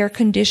as air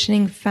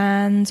conditioning,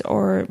 fans,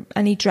 or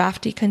any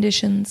drafty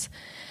conditions,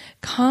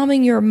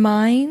 calming your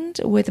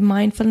mind with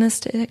mindfulness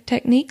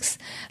techniques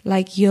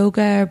like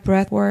yoga,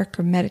 breath work,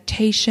 or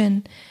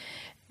meditation.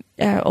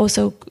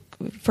 Also,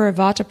 for a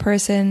Vata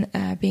person,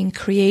 being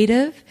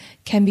creative,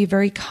 can be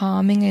very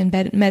calming and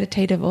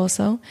meditative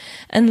also.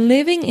 And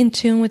living in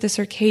tune with the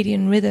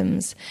circadian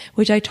rhythms,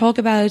 which I talk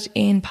about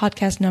in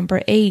podcast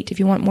number 8. If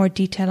you want more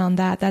detail on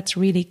that, that's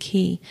really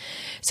key.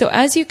 So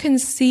as you can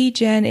see,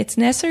 Jen, it's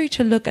necessary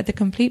to look at the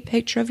complete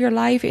picture of your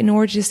life in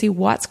order to see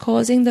what's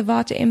causing the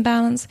Vata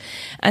imbalance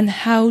and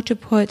how to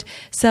put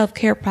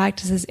self-care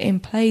practices in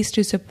place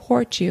to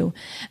support you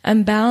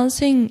and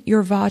balancing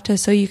your Vata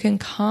so you can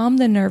calm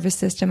the nervous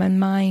system and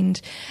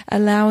mind,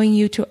 allowing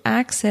you to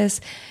access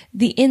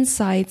the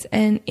insights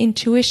and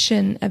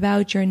intuition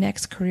about your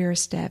next career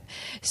step.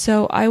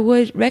 So I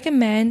would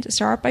recommend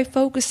start by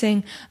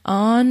focusing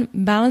on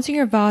balancing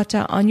your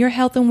Vata, on your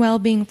health and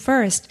well-being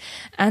first,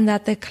 and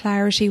that the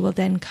clarity will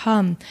then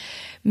come.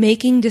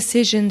 Making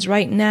decisions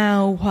right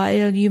now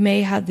while you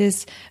may have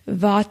this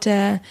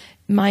Vata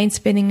mind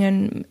spinning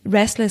and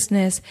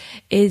restlessness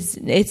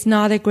it's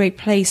not a great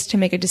place to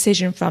make a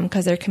decision from,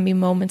 because there can be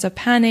moments of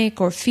panic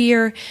or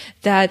fear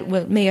that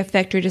may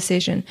affect your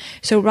decision.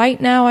 So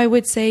right now I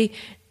would say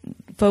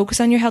focus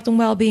on your health and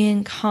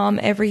well-being,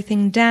 calm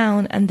everything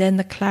down, and then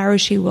the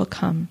clarity will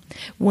come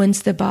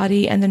once the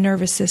body and the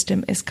nervous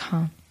system is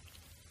calm.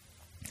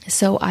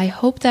 So I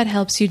hope that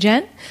helps you,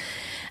 Jen.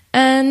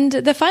 And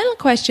the final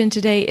question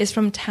today is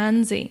from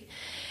Tansy.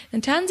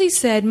 And Tansy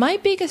said, my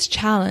biggest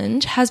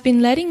challenge has been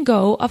letting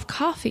go of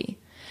coffee,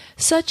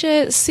 such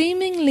a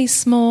seemingly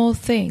small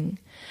thing.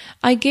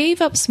 I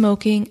gave up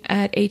smoking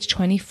at age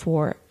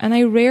 24, and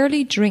I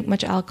rarely drink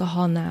much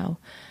alcohol now.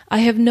 I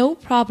have no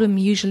problem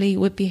usually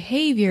with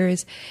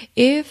behaviors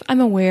if I'm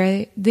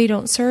aware they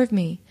don't serve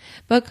me.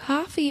 But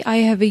coffee I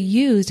have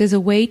used as a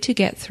way to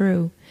get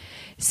through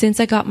since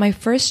I got my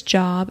first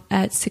job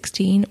at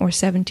 16 or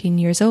 17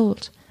 years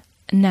old.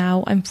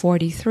 Now I'm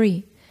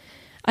 43.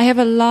 I have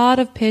a lot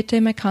of pitta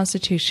in my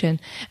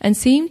constitution and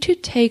seem to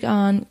take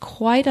on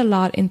quite a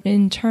lot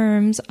in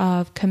terms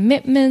of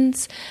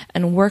commitments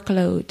and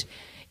workload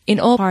in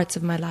all parts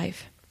of my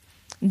life.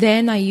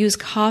 Then I use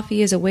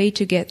coffee as a way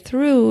to get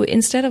through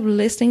instead of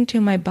listening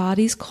to my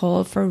body's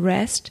call for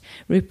rest,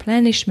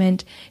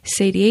 replenishment,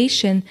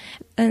 satiation.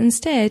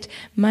 Instead,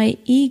 my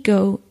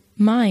ego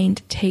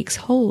mind takes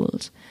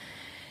hold.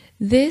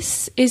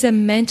 This is a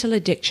mental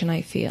addiction,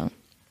 I feel.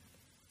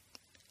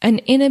 An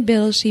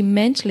inability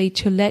mentally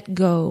to let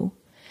go,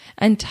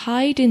 and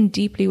tied in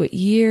deeply with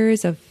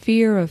years of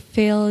fear of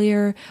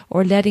failure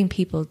or letting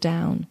people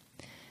down.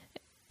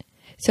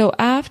 So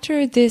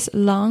after this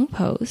long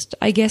post,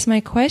 I guess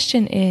my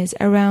question is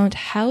around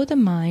how the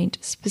mind,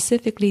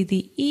 specifically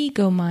the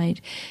ego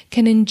mind,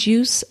 can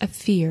induce a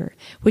fear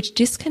which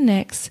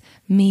disconnects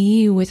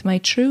me with my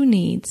true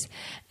needs,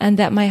 and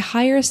that my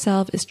higher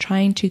self is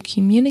trying to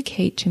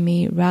communicate to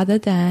me rather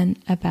than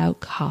about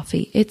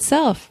coffee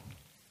itself.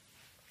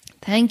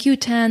 Thank you,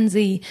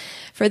 Tansy,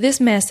 for this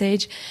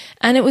message.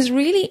 And it was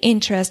really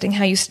interesting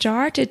how you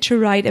started to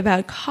write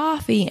about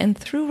coffee, and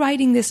through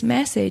writing this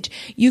message,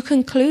 you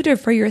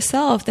concluded for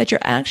yourself that your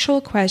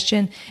actual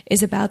question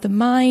is about the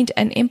mind,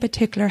 and in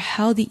particular,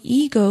 how the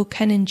ego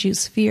can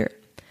induce fear.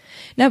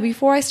 Now,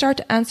 before I start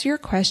to answer your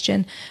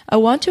question, I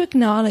want to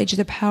acknowledge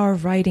the power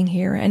of writing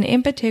here, and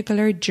in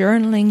particular,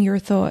 journaling your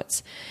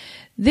thoughts.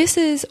 This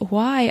is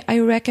why I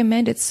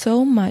recommend it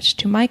so much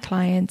to my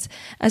clients,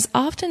 as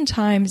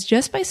oftentimes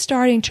just by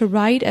starting to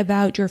write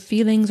about your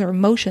feelings or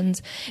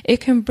emotions, it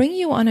can bring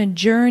you on a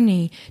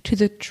journey to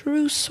the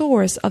true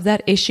source of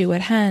that issue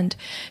at hand.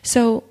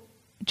 So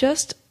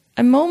just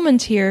a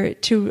moment here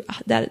to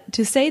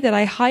say that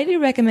I highly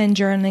recommend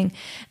journaling.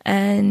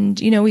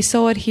 And, we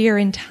saw it here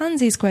in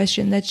Tansy's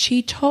question that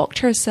she talked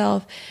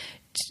herself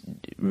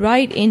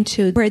right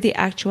into where the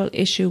actual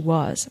issue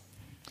was.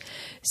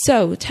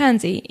 So,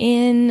 Tansy,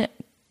 in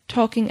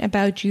talking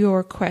about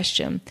your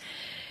question,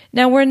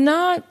 now we're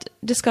not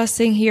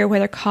discussing here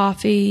whether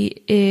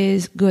coffee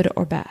is good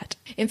or bad.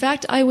 In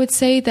fact, I would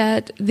say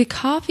that the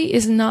coffee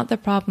is not the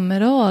problem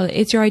at all.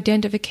 It's your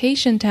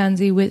identification,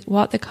 Tansy, with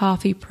what the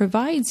coffee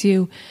provides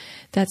you.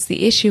 That's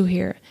the issue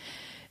here.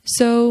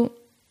 So,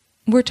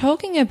 we're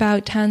talking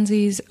about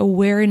Tansy's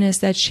awareness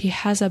that she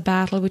has a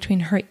battle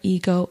between her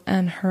ego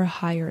and her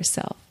higher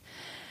self.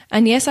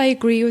 And yes, I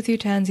agree with you,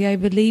 Tansy. I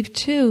believe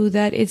too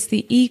that it's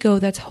the ego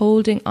that's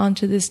holding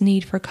onto this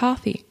need for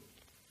coffee.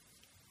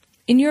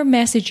 In your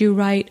message you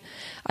write,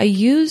 I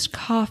used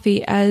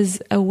coffee as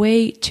a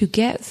way to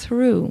get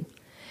through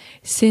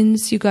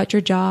since you got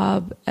your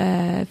job,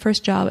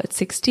 first job at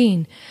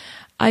 16.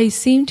 I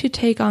seem to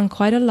take on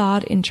quite a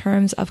lot in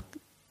terms of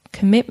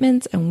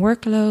commitments and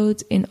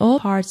workloads in all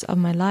parts of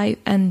my life,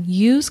 and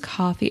use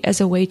coffee as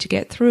a way to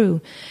get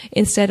through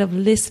instead of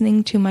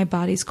listening to my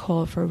body's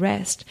call for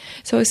rest.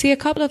 So I see a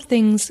couple of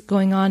things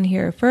going on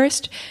here.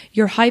 First,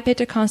 your high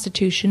pitta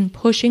constitution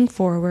pushing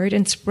forward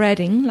and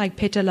spreading like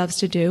pitta loves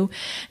to do,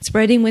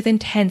 spreading with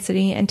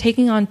intensity and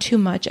taking on too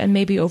much and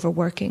maybe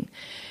overworking.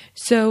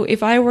 So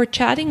if I were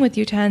chatting with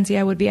you, Tansy,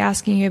 I would be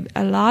asking you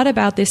a lot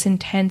about this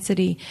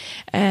intensity,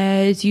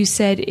 as you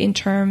said, in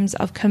terms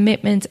of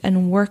commitment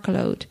and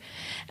workload.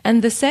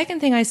 And the second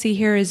thing I see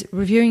here is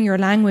reviewing your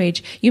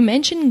language. You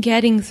mentioned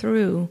getting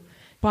through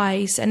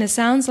twice, and it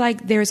sounds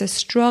like there's a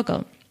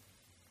struggle.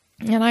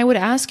 And I would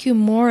ask you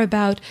more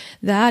about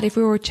that if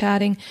we were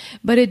chatting,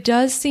 but it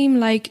does seem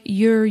like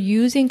you're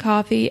using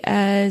coffee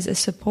as a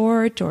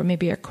support or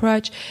maybe a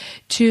crutch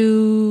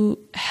to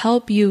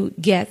help you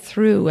get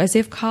through, as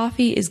if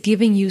coffee is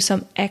giving you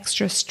some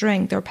extra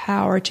strength or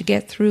power to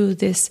get through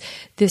this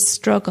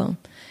struggle.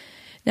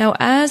 Now,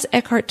 as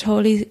Eckhart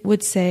Tolle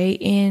would say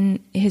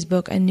in his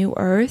book, A New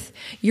Earth,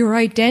 you're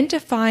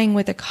identifying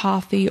with a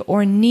coffee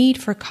or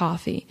need for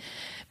coffee.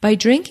 By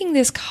drinking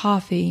this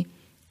coffee,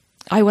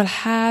 I will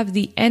have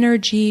the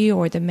energy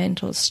or the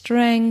mental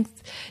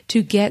strength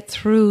to get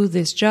through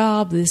this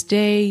job, this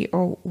day,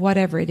 or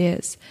whatever it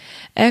is.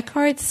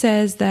 Eckhart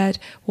says that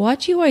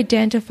what you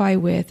identify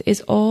with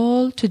is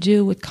all to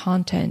do with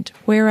content,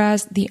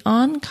 whereas the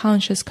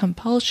unconscious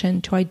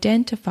compulsion to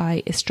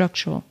identify is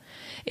structural.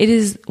 It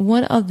is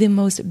one of the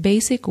most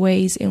basic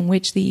ways in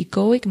which the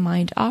egoic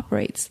mind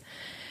operates.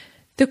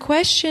 The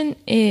question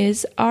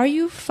is, are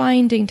you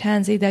finding,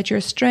 Tansy, that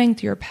your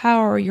strength, your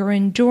power, your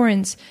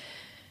endurance,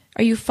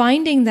 are you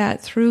finding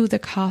that through the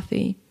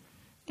coffee?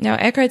 Now,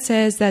 Eckhart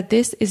says that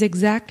this is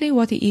exactly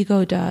what the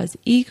ego does.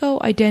 Ego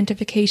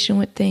identification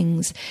with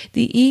things.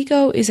 The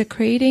ego is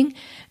creating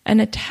an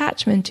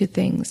attachment to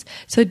things.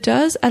 So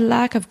does a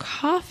lack of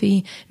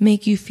coffee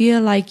make you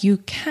feel like you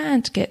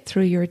can't get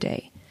through your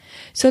day?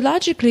 So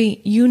logically,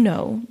 you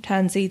know,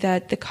 Tansy,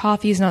 that the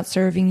coffee is not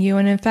serving you.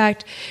 And in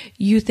fact,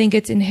 you think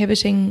it's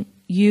inhibiting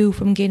you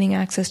from gaining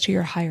access to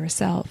your higher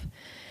self.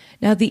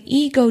 Now, the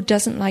ego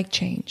doesn't like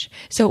change.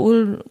 So it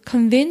will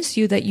convince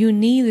you that you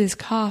need this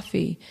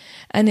coffee.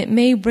 And it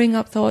may bring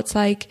up thoughts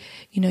like,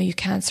 you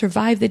can't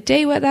survive the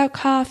day without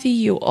coffee.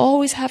 You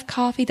always have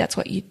coffee. That's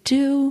what you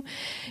do.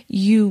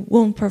 You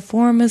won't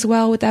perform as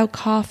well without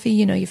coffee.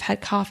 You've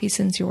had coffee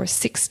since you were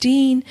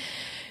 16.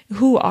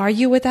 Who are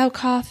you without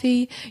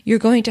coffee? You're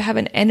going to have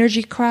an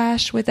energy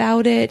crash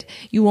without it.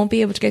 You won't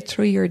be able to get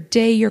through your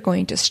day. You're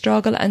going to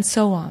struggle, and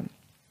so on.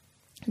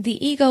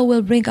 The ego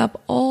will bring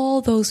up all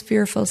those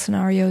fearful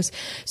scenarios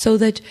so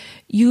that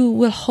you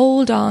will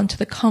hold on to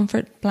the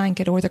comfort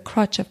blanket or the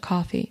crutch of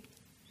coffee.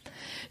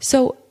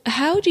 So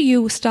how do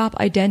you stop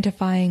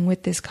identifying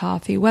with this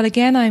coffee? Well,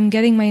 again, I'm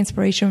getting my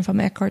inspiration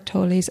from Eckhart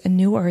Tolle's A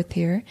New Earth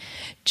here.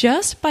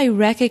 Just by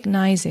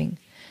recognizing,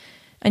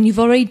 and you've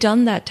already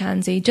done that,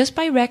 Tansy, just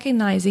by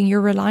recognizing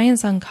your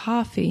reliance on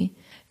coffee,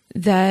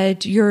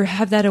 that you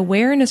have that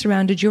awareness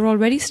around it, you're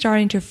already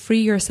starting to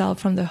free yourself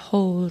from the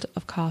hold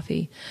of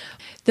coffee.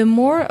 The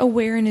more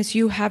awareness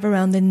you have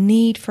around the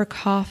need for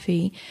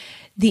coffee,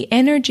 the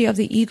energy of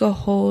the ego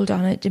hold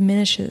on it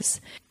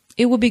diminishes.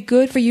 It will be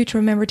good for you to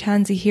remember,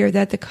 Tansy, here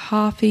that the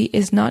coffee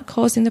is not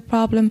causing the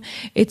problem.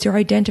 It's your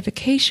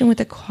identification with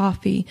the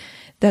coffee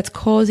that's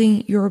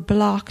causing your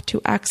block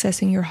to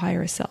accessing your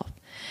higher self.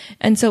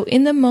 And so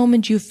in the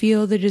moment you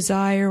feel the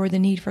desire or the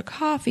need for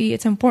coffee,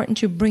 it's important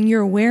to bring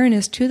your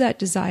awareness to that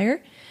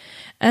desire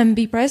and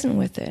be present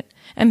with it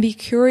and be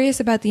curious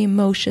about the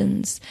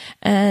emotions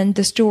and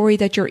the story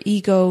that your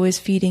ego is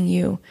feeding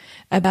you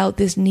about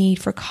this need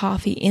for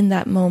coffee in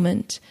that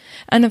moment.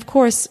 And of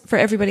course, for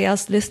everybody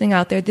else listening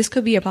out there, this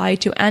could be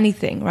applied to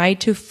anything, right?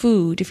 To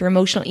food, if you're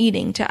emotional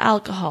eating, to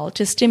alcohol,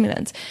 to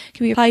stimulants. It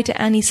can be applied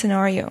to any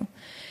scenario.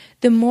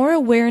 The more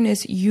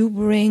awareness you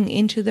bring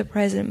into the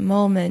present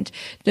moment,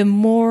 the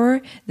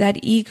more that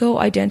ego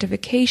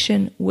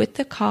identification with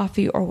the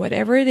coffee or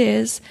whatever it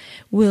is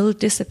will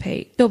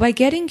dissipate. So by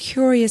getting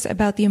curious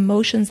about the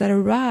emotions that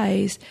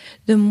arise,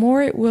 the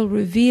more it will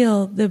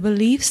reveal the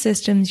belief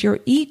systems your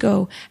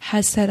ego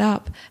has set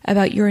up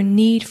about your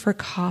need for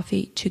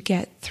coffee to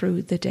get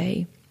through the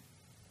day.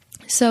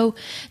 So,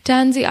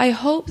 Tansy, I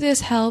hope this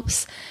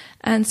helps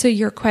answer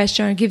your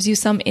question or gives you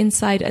some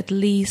insight at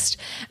least.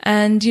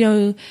 And,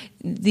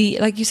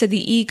 like you said,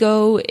 the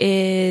ego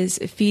is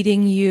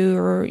feeding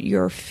you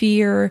your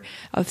fear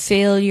of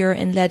failure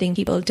and letting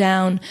people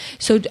down.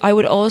 So I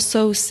would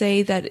also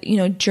say that,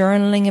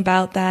 journaling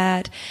about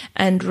that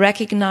and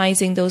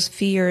recognizing those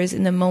fears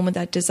in the moment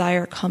that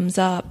desire comes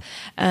up.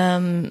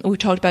 We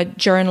talked about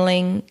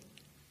journaling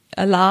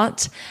a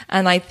lot.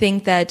 And I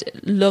think that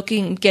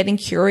getting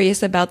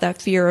curious about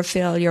that fear of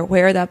failure,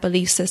 where that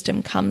belief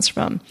system comes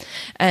from,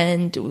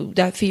 and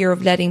that fear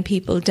of letting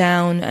people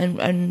down,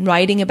 and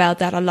writing about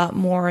that a lot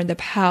more, and the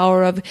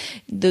power of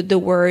the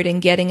word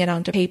and getting it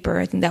onto paper,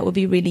 I think that would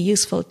be really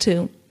useful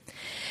too.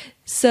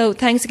 So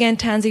thanks again,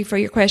 Tansy, for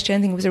your question.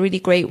 I think it was a really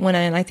great one,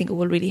 and I think it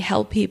will really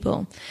help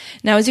people.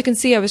 Now, as you can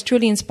see, I was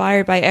truly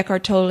inspired by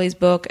Eckhart Tolle's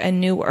book, A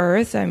New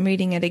Earth. I'm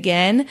reading it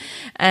again,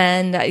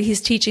 and his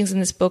teachings in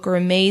this book are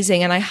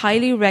amazing, and I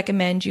highly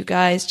recommend you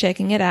guys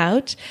checking it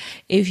out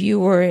if you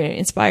were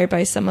inspired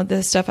by some of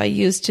the stuff I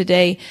used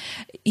today.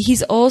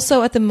 He's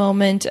also, at the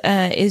moment,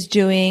 is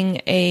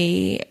doing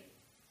a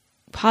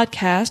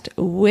podcast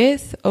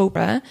with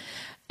Oprah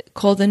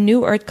called The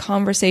New Earth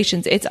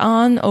Conversations. It's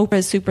on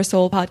Oprah's Super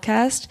Soul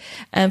podcast.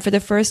 And for the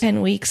first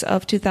 10 weeks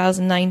of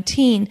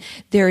 2019,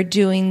 they're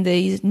doing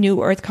these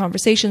New Earth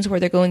Conversations where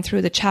they're going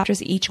through the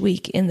chapters each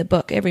week in the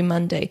book every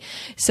Monday.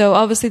 So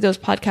obviously those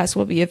podcasts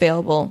will be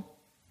available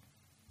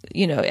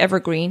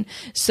evergreen.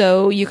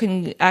 So you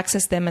can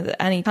access them at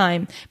any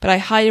time. But I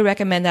highly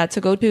recommend that.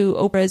 So go to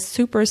Oprah's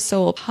Super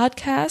Soul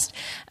podcast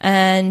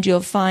and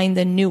you'll find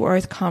the New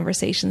Earth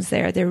conversations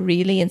there. They're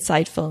really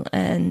insightful.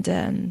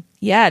 And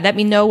let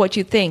me know what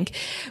you think.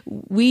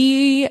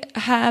 We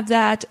have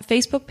that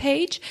Facebook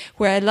page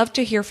where I'd love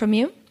to hear from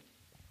you.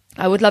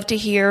 I would love to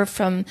hear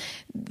from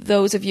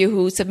those of you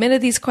who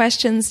submitted these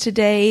questions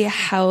today,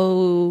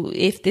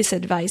 if this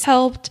advice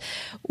helped,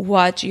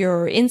 what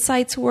your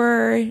insights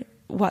were,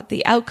 what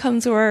the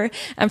outcomes were.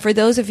 And for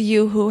those of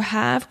you who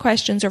have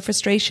questions or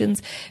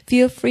frustrations,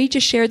 feel free to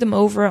share them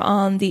over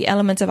on the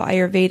Elements of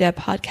Ayurveda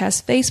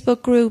podcast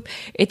Facebook group.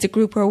 It's a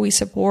group where we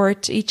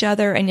support each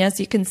other. And as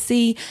you can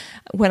see,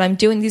 when I'm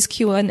doing these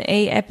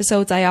Q&A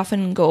episodes, I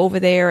often go over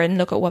there and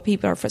look at what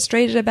people are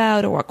frustrated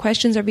about or what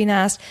questions are being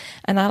asked,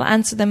 and I'll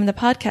answer them in the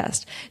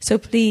podcast. So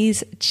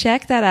please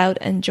check that out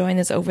and join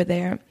us over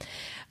there.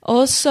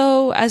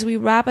 Also, as we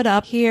wrap it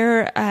up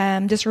here,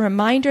 just a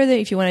reminder that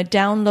if you want to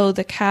download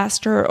the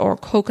castor or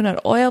coconut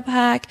oil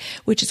pack,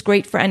 which is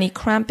great for any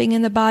cramping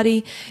in the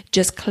body,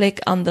 just click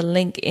on the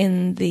link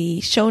in the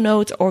show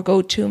notes or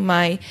go to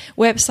my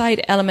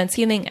website,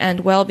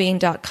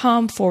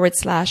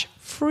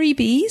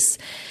 elementshealingandwellbeing.com/freebies.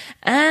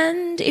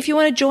 And if you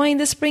want to join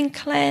the spring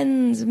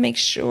cleanse, make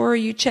sure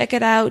you check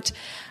it out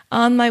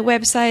on my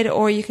website,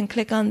 or you can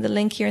click on the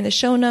link here in the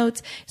show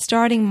notes,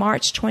 starting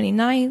March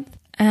 29th.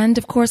 And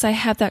of course, I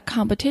have that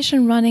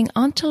competition running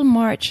until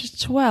March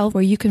 12th,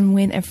 where you can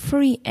win a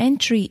free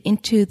entry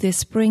into the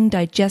Spring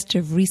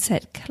Digestive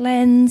Reset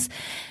Cleanse.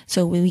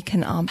 So we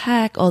can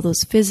unpack all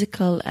those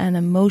physical and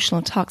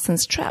emotional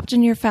toxins trapped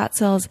in your fat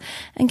cells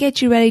and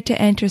get you ready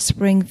to enter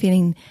spring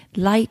feeling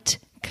light,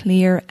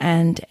 clear,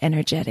 and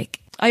energetic.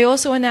 I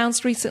also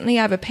announced recently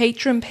I have a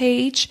Patron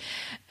page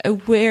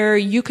where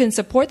you can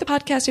support the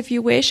podcast if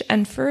you wish,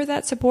 and for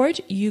that support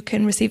you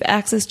can receive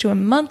access to a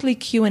monthly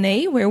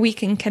Q&A where we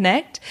can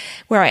connect,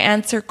 where I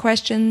answer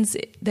questions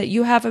that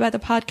you have about the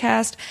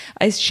podcast.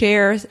 I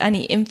share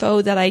any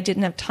info that I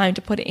didn't have time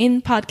to put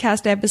in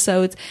podcast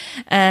episodes,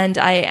 and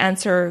I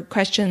answer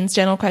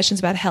general questions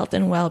about health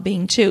and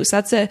well-being too. So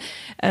that's a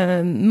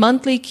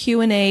monthly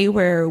Q&A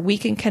where we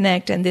can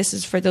connect, and this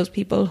is for those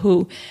people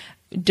who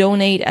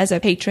donate as a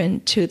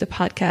patron to the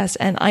podcast,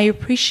 and I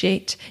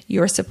appreciate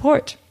your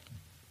support.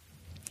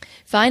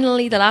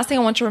 Finally, the last thing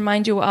I want to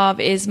remind you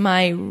of is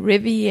my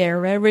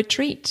Riviera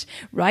retreat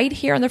right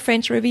here on the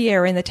French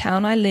Riviera in the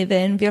town I live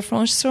in,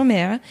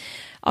 Villefranche-sur-Mer,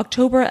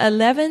 October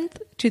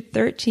 11th to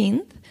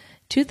 13th,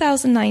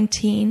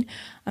 2019.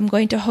 I'm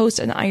going to host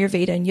an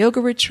Ayurveda and yoga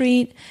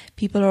retreat.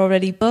 People are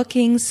already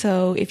booking,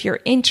 so if you're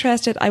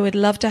interested, I would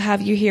love to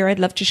have you here. I'd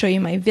love to show you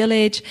my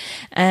village,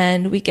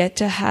 and we get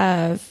to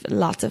have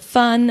lots of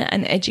fun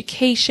and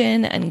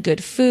education and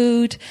good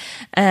food,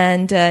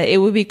 and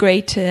it would be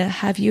great to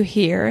have you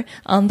here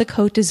on the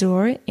Côte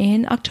d'Azur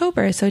in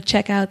October. So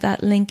check out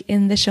that link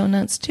in the show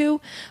notes too,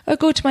 or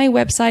go to my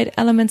website,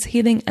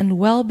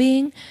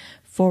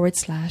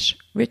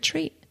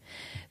 elementshealingandwellbeing.com/retreat.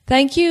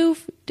 Thank you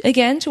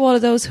again to all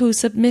of those who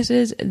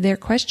submitted their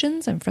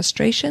questions and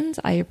frustrations.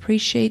 I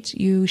appreciate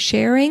you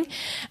sharing.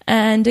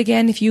 And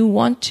again, if you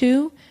want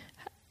to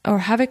or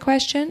have a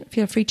question,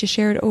 feel free to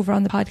share it over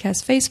on the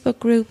podcast Facebook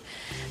group.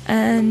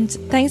 And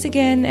thanks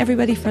again,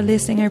 everybody, for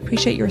listening. I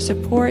appreciate your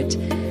support,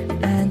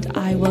 and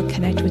I will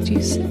connect with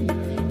you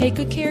soon. Take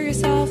good care of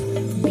yourself.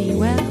 Be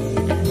well.